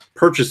just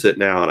purchase it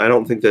now, and I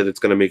don't think that it's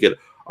going to make it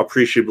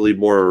appreciably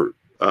more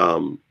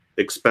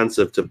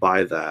expensive to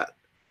buy that,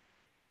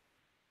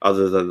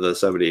 other than the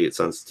 78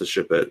 cents to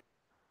ship it.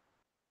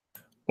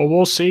 Well,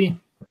 we'll see.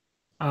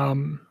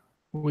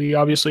 We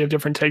obviously have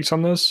different takes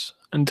on this,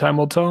 and time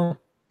will tell.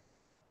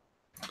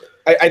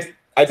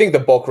 I think the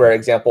bulk rare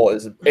example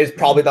is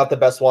probably not the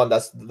best one.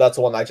 That's the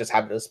one I just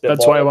happened to spitball.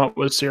 That's why I went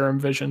with Serum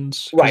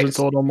Visions, because it's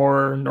a little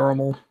more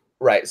normal.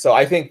 Right. So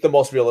I think the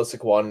most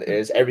realistic one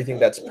is everything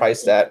that's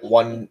priced at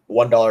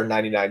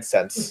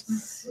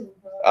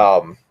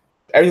 $1.99.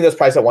 Everything that's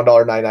priced at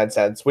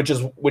 $1.99,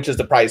 which is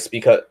the price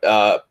because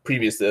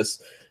previous this,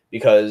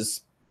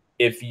 because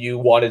if you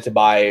wanted to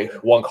buy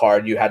one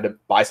card, you had to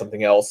buy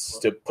something else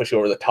to push you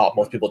over the top.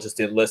 Most people just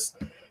didn't list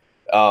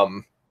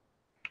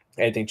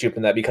anything cheaper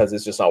than that because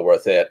it's just not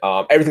worth it.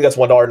 Everything that's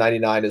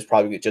 $1.99 is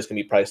probably just going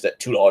to be priced at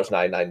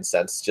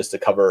 $2.99 just to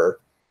cover,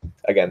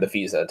 again, the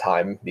fees at a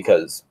time,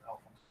 because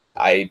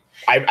I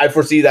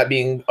foresee that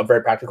being a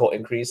very practical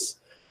increase,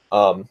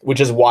 which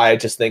is why I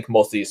just think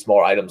most of these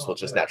smaller items will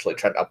just naturally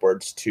trend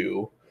upwards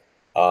to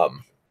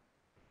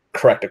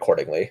correct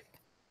accordingly.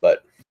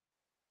 But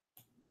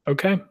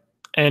okay.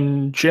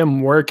 And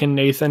Jim, where can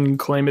Nathan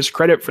claim his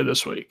credit for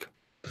this week?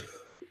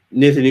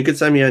 Nathan, you can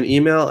send me an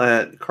email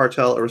at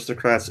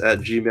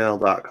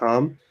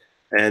cartelaristocrats@gmail.com.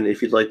 And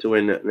if you'd like to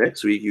win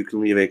next week, you can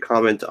leave a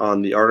comment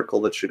on the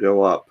article that should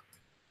go up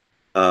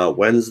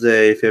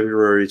Wednesday,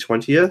 February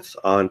 20th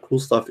on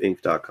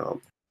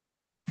coolstuffinc.com.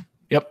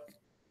 Yep.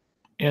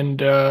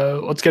 And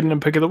let's get into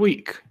pick of the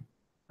week,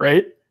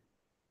 right?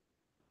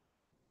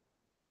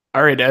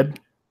 All right,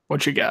 Ed,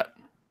 what you got?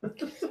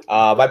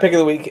 My pick of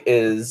the week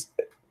is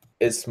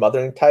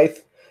Smothering Tithe.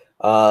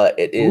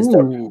 It is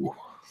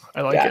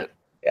I like it.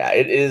 Yeah,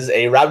 it is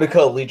a Ravnica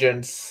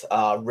Allegiance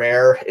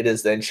rare. It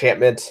is the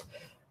enchantment.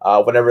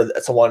 Whenever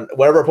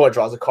opponent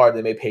draws a card,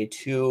 they may pay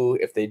 2.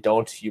 If they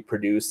don't, you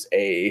produce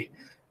a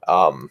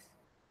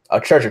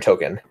treasure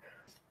token.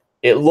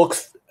 It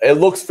looks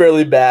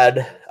fairly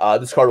bad.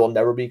 This card will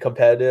never be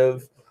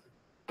competitive,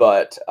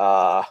 but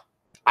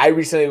I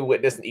recently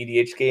witnessed an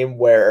EDH game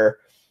where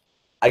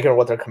I can't remember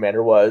what their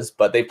commander was,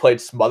 but they played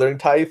Smothering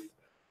Tithe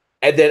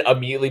and then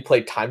immediately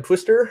played Time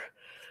Twister.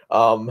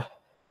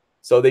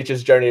 So they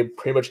just generated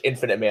pretty much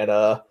infinite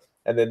mana,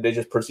 and then they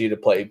just proceeded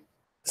to play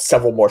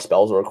several more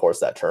spells over the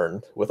course that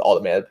turn with all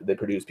the mana they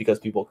produced because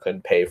people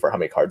couldn't pay for how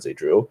many cards they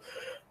drew.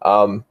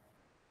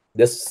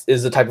 This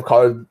is the type of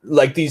card,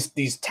 like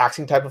these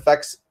taxing type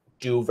effects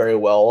do very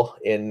well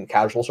in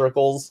casual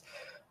circles.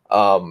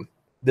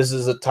 This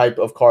is a type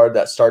of card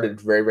that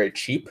started very, very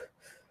cheap,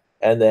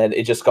 and then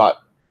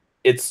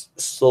it's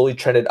slowly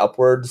trended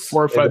upwards. $4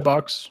 or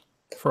 $5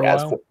 for a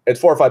while. It's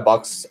 $4 or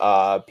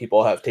 $5.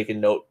 People have taken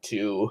note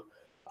to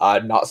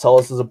not sell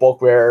this as a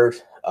bulk rare.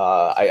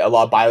 A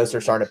lot of buy lists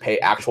are starting to pay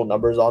actual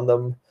numbers on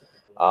them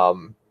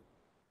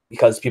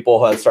because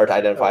people have started to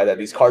identify that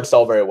these cards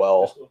sell very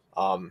well,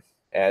 and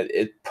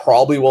it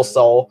probably will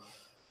sell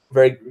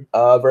very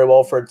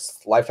well for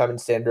its lifetime in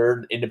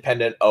standard,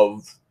 independent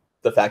of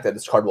the fact that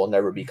this card will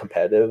never be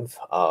competitive.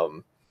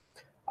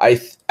 I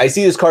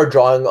see this card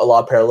drawing a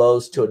lot of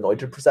parallels to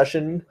Anointed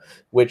Procession,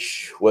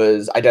 which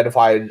was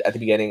identified at the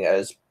beginning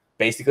as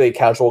basically a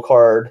casual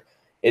card.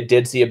 It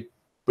did see a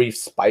brief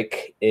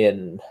spike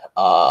in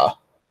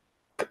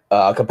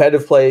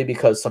competitive play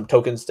because some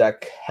tokens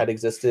deck had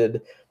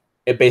existed.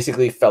 It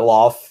basically fell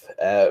off,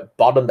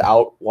 bottomed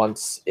out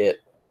once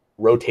it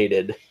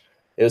rotated.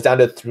 It was down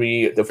to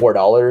 $3 to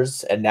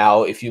 $4, and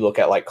now if you look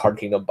at like Card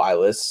Kingdom buy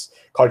lists,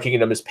 Card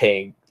Kingdom is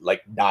paying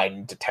like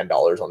 $9 to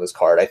 $10 on this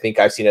card. I think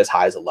I've seen as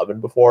high as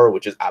 11 before,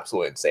 which is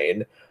absolutely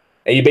insane.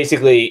 And you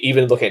basically,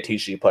 even looking at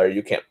TCG Player,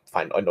 you can't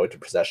find Anointed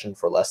Procession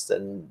for less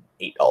than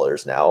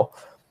 $8 now.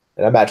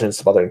 And I imagine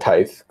Smothering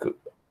Tithe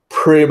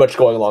pretty much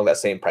going along that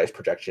same price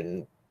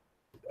projection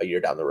a year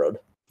down the road.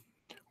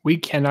 We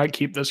cannot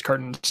keep this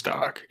card in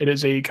stock. It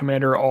is a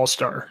Commander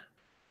All-Star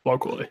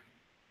locally.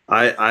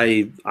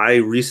 I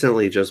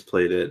recently just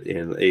played it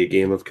in a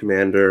game of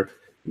Commander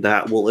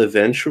that will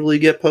eventually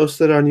get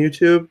posted on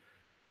YouTube.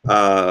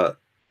 But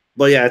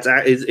yeah,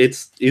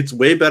 it's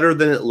way better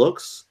than it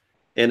looks,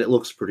 and it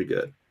looks pretty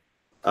good.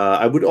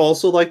 I would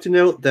also like to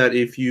note that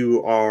if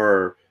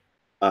your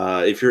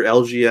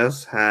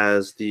LGS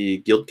has the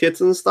guild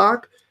kits in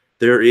stock,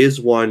 there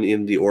is one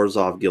in the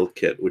Orzhov guild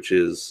kit, which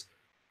is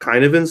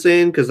kind of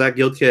insane because that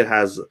guild kit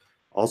has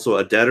also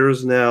a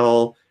Debtor's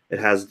Knell. It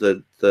has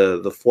the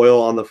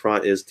foil on the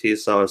front is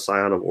Tesa, a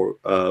Scion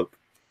of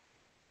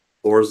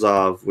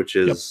Orzhov, which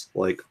is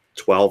like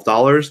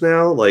 $12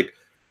 now. Like,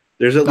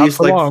 there's at least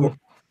like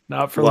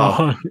not for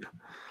long.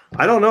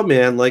 I don't know,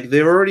 man. Like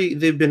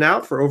they've been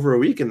out for over a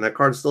week, and that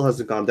card still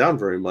hasn't gone down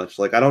very much.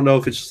 Like, I don't know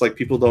if it's just like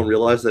people don't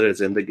realize that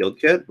it's in the guild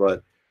kit,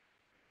 but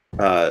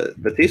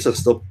the Tesa is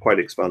still quite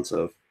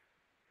expensive.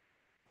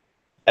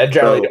 And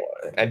generally,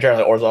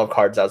 Orzhov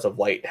cards as of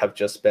late have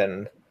just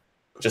been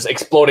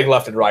exploding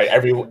left and right.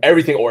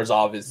 Everything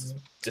Orzhov is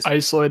just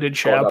Isolated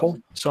Chapel.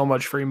 So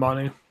much free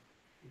money.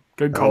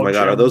 Good call. Oh my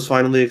god, are those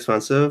finally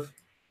expensive?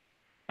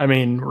 I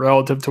mean,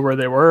 relative to where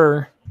they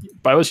were,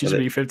 BIOS used to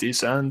be 50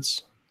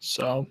 cents.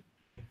 So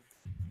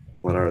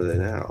what are they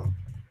now?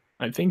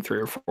 I think 3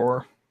 or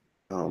 4.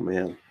 Oh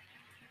man.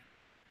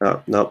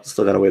 Oh nope,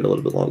 still gotta wait a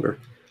little bit longer.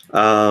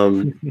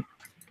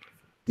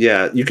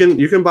 Yeah, you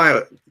can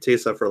buy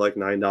Tesa for like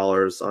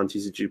 $9 on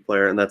TCG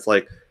Player, and that's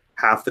like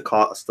half the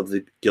cost of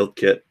the guild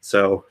kit.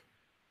 So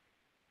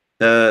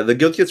the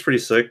guild kit's pretty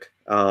sick.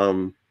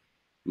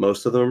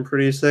 Most of them are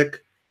pretty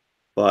sick.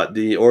 But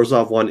the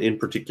Orzhov one in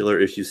particular,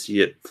 if you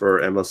see it for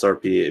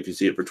MSRP, if you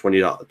see it for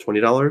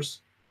 $20.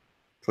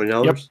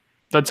 Yep,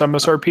 that's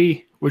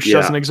MSRP, which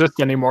doesn't exist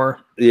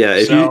anymore. Yeah,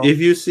 if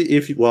you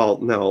see well,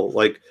 no,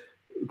 like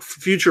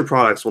future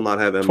products will not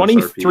have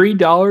MSRP.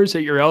 $23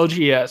 at your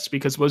LGS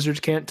because Wizards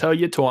can't tell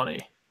you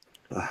 20.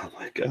 Oh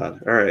my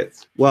god! All right.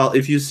 Well,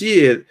 if you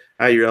see it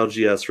at your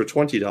LGS for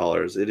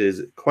 $20, it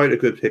is quite a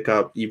good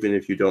pickup, even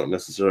if you don't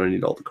necessarily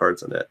need all the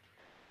cards in it.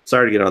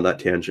 Sorry to get on that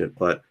tangent,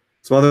 but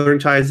Smothering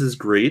Tides is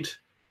great.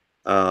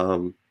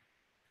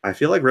 I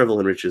feel like Revel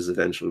and Riches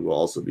eventually will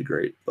also be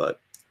great,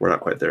 but we're not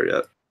quite there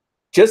yet.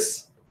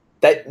 Just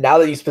that now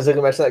that you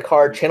specifically mentioned that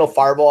card, Channel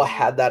Fireball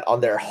had that on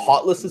their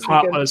hot list this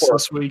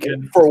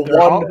weekend. For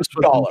their hot list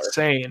was $1.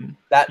 insane.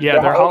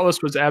 Their hot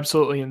list was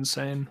absolutely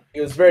insane.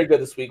 It was very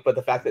good this week, but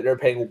the fact that they're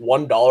paying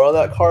 $1 on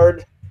that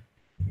card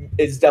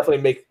is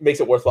definitely makes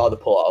it worthwhile to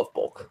pull out of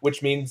bulk,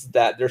 which means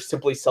that they're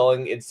simply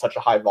selling in such a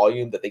high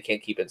volume that they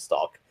can't keep in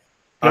stock.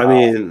 I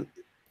mean,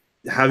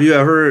 have you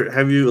ever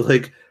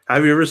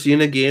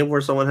seen a game where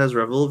someone has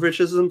Revel of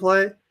Riches in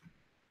play?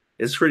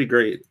 It's pretty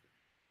great.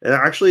 And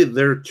actually,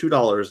 they're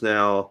 $2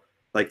 now.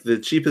 Like the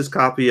cheapest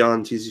copy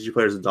on TCG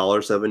Player is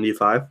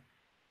 $1.75.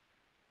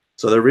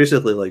 So they're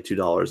basically like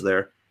 $2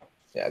 there.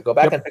 Yeah, go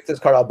back and pick this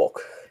card out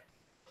bulk.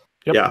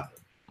 Yep.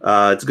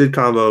 Yeah, it's a good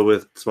combo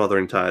with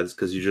Smothering Tides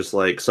because you just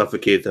like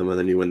suffocate them and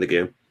then you win the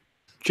game.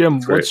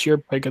 Jim, what's your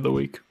pick of the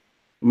week?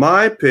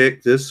 My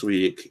pick this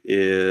week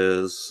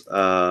is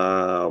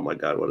oh my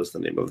god, what is the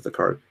name of the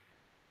card?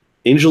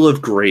 Angel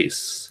of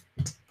Grace.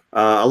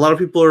 A lot of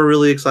people are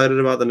really excited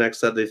about the next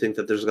set. They think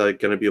that there's like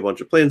going to be a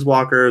bunch of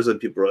Planeswalkers, and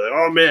people are like,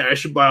 "Oh man, I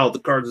should buy all the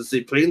cards that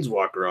say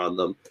Planeswalker on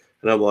them."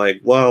 And I'm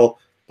like, "Well,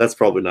 that's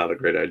probably not a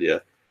great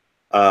idea."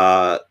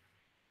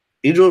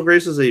 Angel of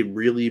Grace is a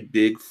really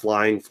big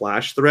flying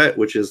flash threat,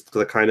 which is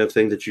the kind of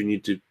thing that you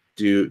need to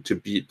do to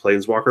beat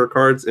Planeswalker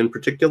cards in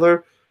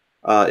particular.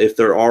 If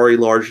there are a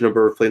large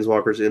number of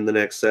Planeswalkers in the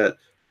next set,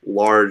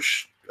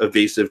 large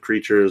evasive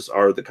creatures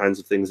are the kinds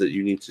of things that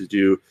you need to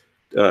do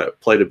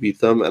play to beat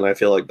them, and I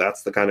feel like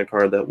that's the kind of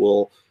card that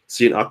will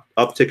see an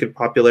uptick in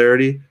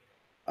popularity.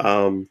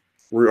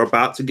 We're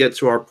about to get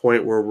to our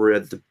point where we're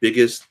at the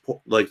biggest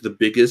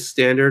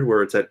standard,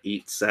 where it's at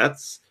 8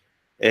 sets,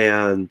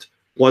 and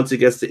once it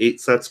gets to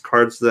 8 sets,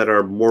 cards that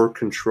are more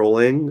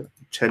controlling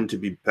tend to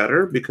be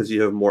better because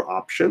you have more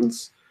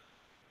options.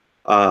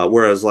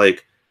 Whereas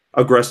like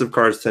aggressive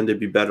cards tend to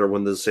be better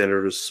when the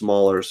standard is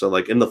smaller. So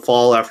like in the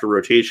fall after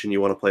rotation,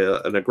 you want to play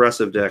an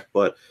aggressive deck,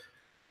 but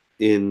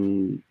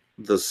in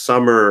the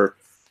summer,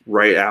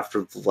 right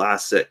after the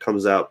last set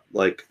comes out,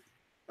 like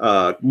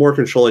more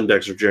controlling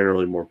decks are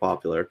generally more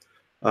popular.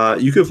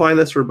 You can find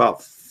this for about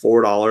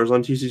 $4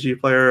 on TCG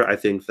Player. I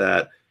think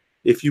that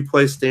if you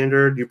play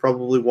Standard, you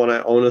probably want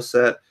to own a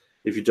set.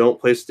 If you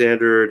don't play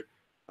Standard,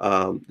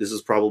 this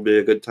is probably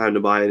a good time to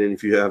buy it. And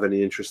if you have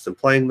any interest in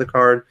playing the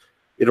card,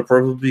 it'll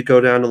probably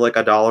go down to like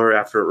 $1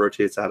 after it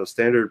rotates out of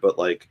Standard. But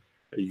like,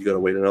 are you going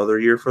to wait another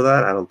year for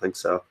that? I don't think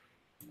so.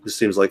 This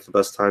seems like the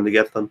best time to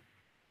get them.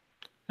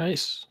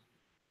 Nice.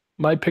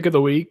 My pick of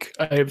the week,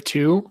 I have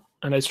 2,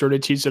 and I sort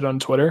of teased it on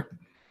Twitter.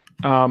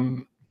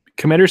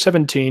 Commander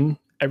 17,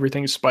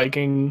 everything's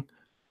spiking.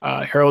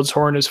 Herald's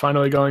Horn is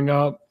finally going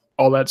up,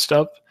 all that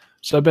stuff.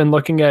 So I've been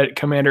looking at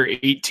Commander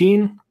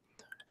 18,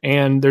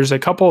 and there's a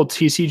couple of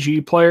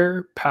TCG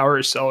Player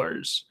power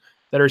sellers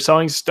that are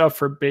selling stuff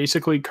for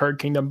basically Card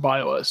Kingdom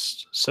buy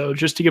list. So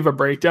just to give a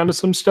breakdown of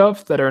some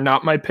stuff that are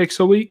not my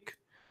picks a week,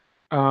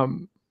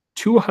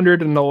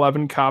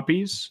 211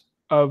 copies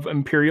of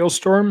Imperial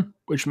Storm,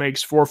 which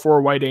makes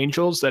 4/4 White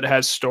Angels that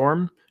has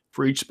Storm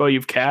for each spell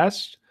you've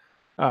cast.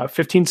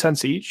 15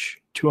 cents each,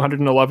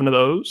 211 of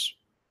those.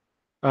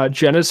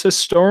 Genesis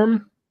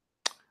Storm,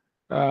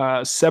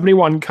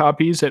 71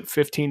 copies at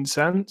 15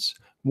 cents.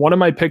 One of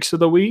my picks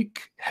of the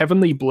week,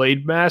 Heavenly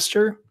Blade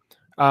Master.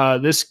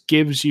 This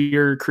gives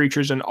your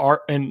creatures an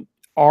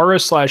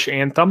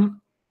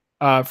aura/anthem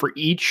for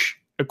each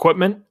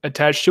equipment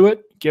attached to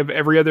it. Give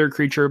every other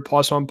creature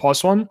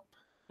 +1/+1.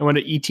 And when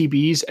it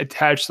ETBs,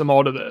 attach them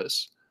all to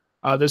this.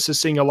 This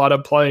is seeing a lot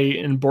of play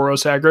in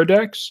Boros aggro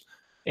decks.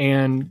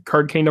 And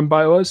Card Kingdom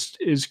buy list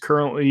is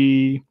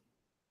currently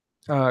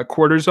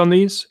quarters on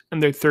these,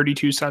 and they're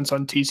 32 cents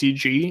on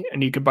TCG,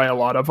 and you could buy a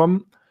lot of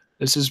them.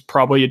 This is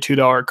probably a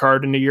 $2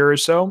 card in a year or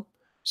so.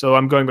 So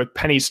I'm going with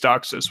penny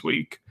stocks this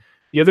week.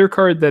 The other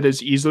card that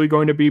is easily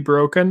going to be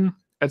broken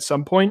at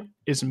some point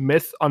is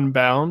Myth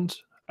Unbound.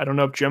 I don't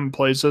know if Jim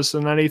plays this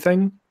in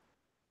anything.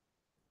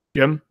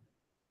 Jim?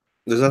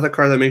 Is that the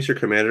card that makes your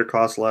commander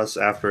cost less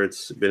after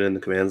it's been in the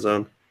command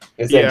zone?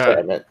 It's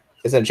enchantment.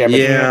 It's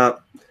enchantment. Yeah.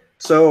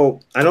 So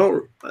I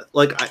don't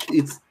like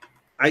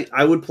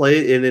I would play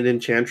it in an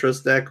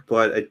Enchantress deck,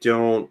 but I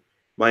don't.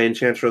 My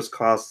Enchantress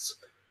costs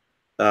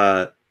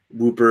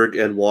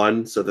Wooburg and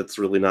 1, so that's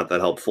really not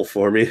that helpful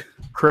for me.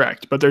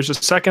 Correct, but there's a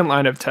second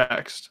line of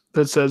text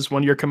that says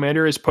when your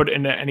commander is put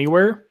into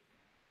anywhere,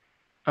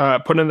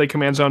 put in the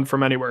command zone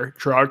from anywhere,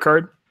 draw a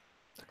card.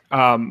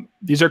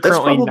 These are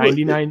currently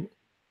 99.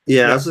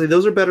 Yeah, so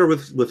those are better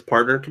with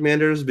partner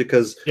commanders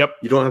because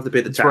you don't have to pay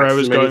the tax where I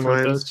was many going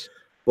times. with this.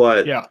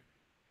 But yeah,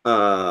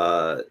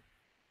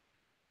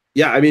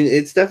 Yeah, I mean,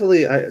 it's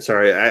definitely. I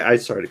sorry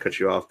to cut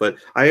you off, but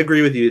I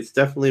agree with you. It's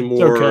definitely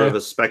more okay. of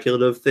a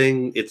speculative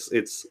thing.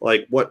 It's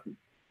like what,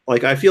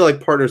 like I feel like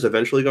partners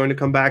eventually going to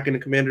come back in a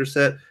commander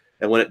set,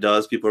 and when it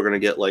does, people are going to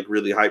get like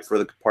really hyped for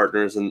the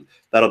partners, and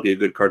that'll be a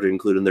good card to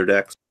include in their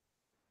decks.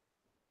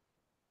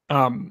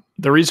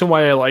 The reason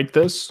why I like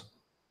this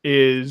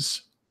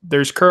is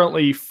there's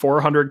currently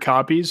 400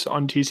 copies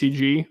on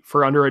TCG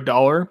for under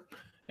 $1,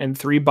 and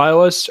 3 buy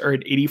lists are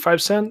at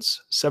 85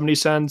 cents, 70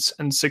 cents,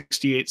 and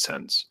 68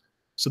 cents.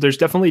 So there's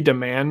definitely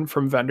demand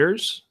from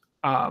vendors.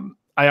 I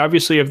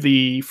obviously have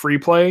the free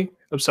play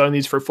of selling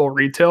these for full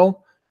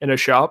retail in a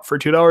shop for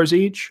 $2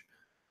 each.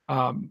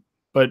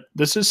 But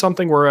this is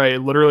something where I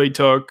literally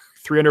took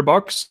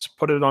 $300,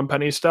 put it on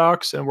penny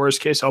stocks, and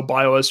worst case, I'll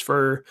buy list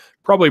for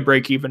probably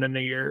break even in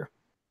a year.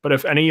 But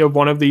if any of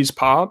one of these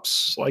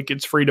pops, like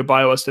it's free to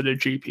buy list at a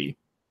GP.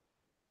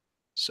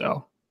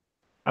 So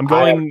I'm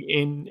going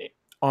in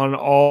on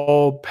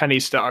all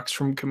penny stocks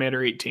from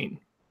Commander 18.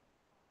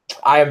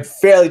 I am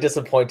fairly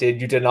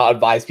disappointed you did not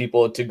advise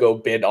people to go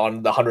bid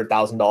on the $100,000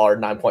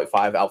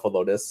 9.5 Alpha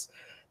Lotus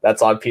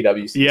that's on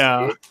PWC.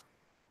 Yeah,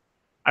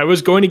 I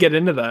was going to get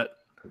into that.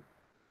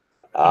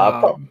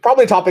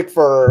 Probably a topic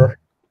for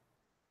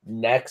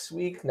next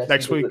week.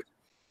 Next week.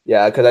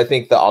 Yeah, because I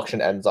think the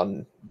auction ends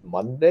on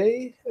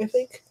Monday, I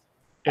think.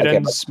 It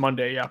ends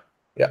Monday, yeah.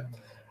 Yeah.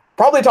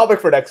 Probably a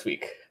topic for next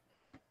week.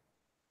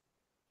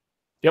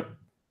 Yep.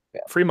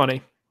 Yeah. Free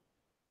money.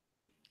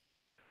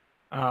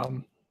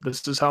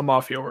 This is how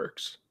Mafia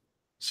works.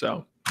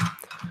 So,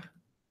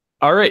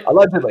 all right.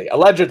 Allegedly.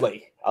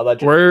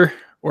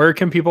 Where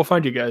can people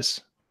find you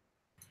guys?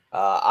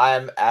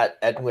 I'm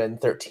at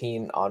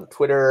Edwin13 on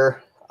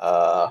Twitter.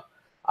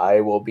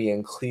 I will be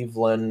in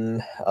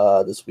Cleveland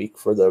this week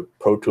for the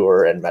Pro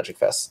Tour and Magic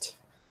Fest.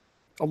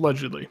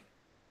 Allegedly.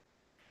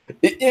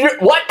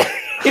 What?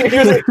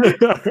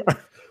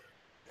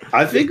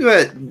 I think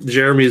that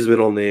Jeremy's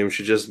middle name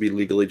should just be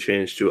legally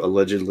changed to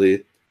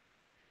allegedly.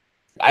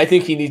 I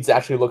think he needs to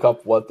actually look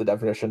up what the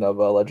definition of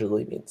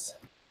allegedly means.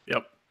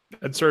 Yep.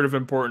 That's sort of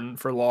important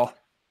for law.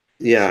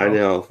 Yeah, so. I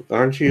know.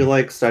 Aren't you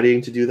like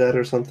studying to do that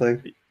or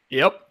something?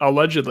 Yep,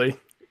 allegedly.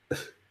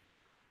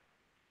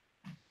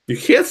 You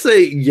can't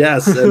say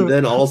yes and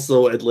then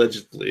also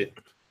allegedly.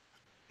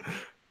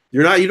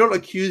 You don't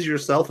accuse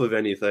yourself of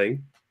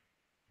anything.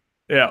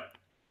 Yeah.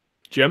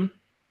 Jim?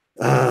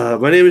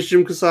 My name is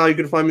Jim Casal. You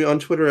can find me on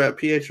Twitter at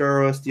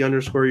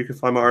PHROSD_. You can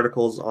find my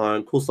articles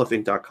on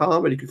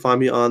CoolStuffInc.com, and you can find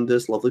me on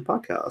this lovely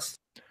podcast.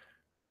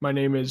 My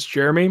name is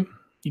Jeremy.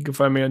 You can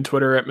find me on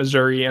Twitter at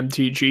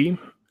MissouriMTG.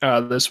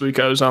 This week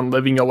I was on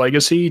Living a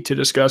Legacy to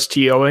discuss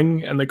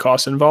TOing and the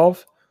costs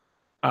involved.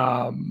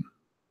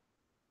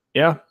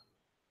 Yeah.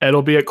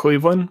 Ed'll be at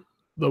Cleveland.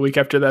 The week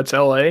after that's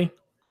LA.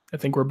 I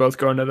think we're both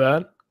going to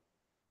that.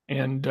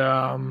 And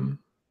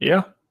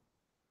yeah.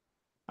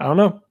 I don't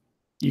know.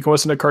 You can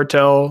listen to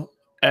Cartel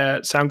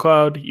at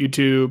SoundCloud,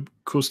 YouTube,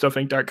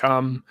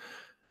 CoolStuffInc.com,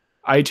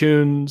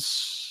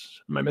 iTunes.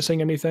 Am I missing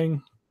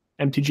anything?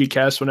 MTG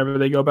Cast whenever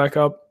they go back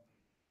up.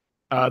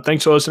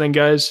 Thanks for listening,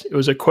 guys. It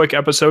was a quick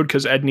episode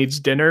because Ed needs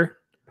dinner.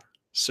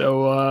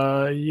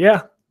 So,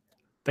 yeah.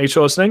 Thanks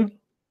for listening.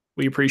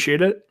 We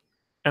appreciate it.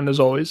 And as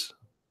always,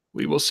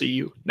 we will see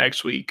you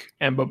next week.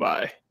 And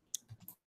bye-bye.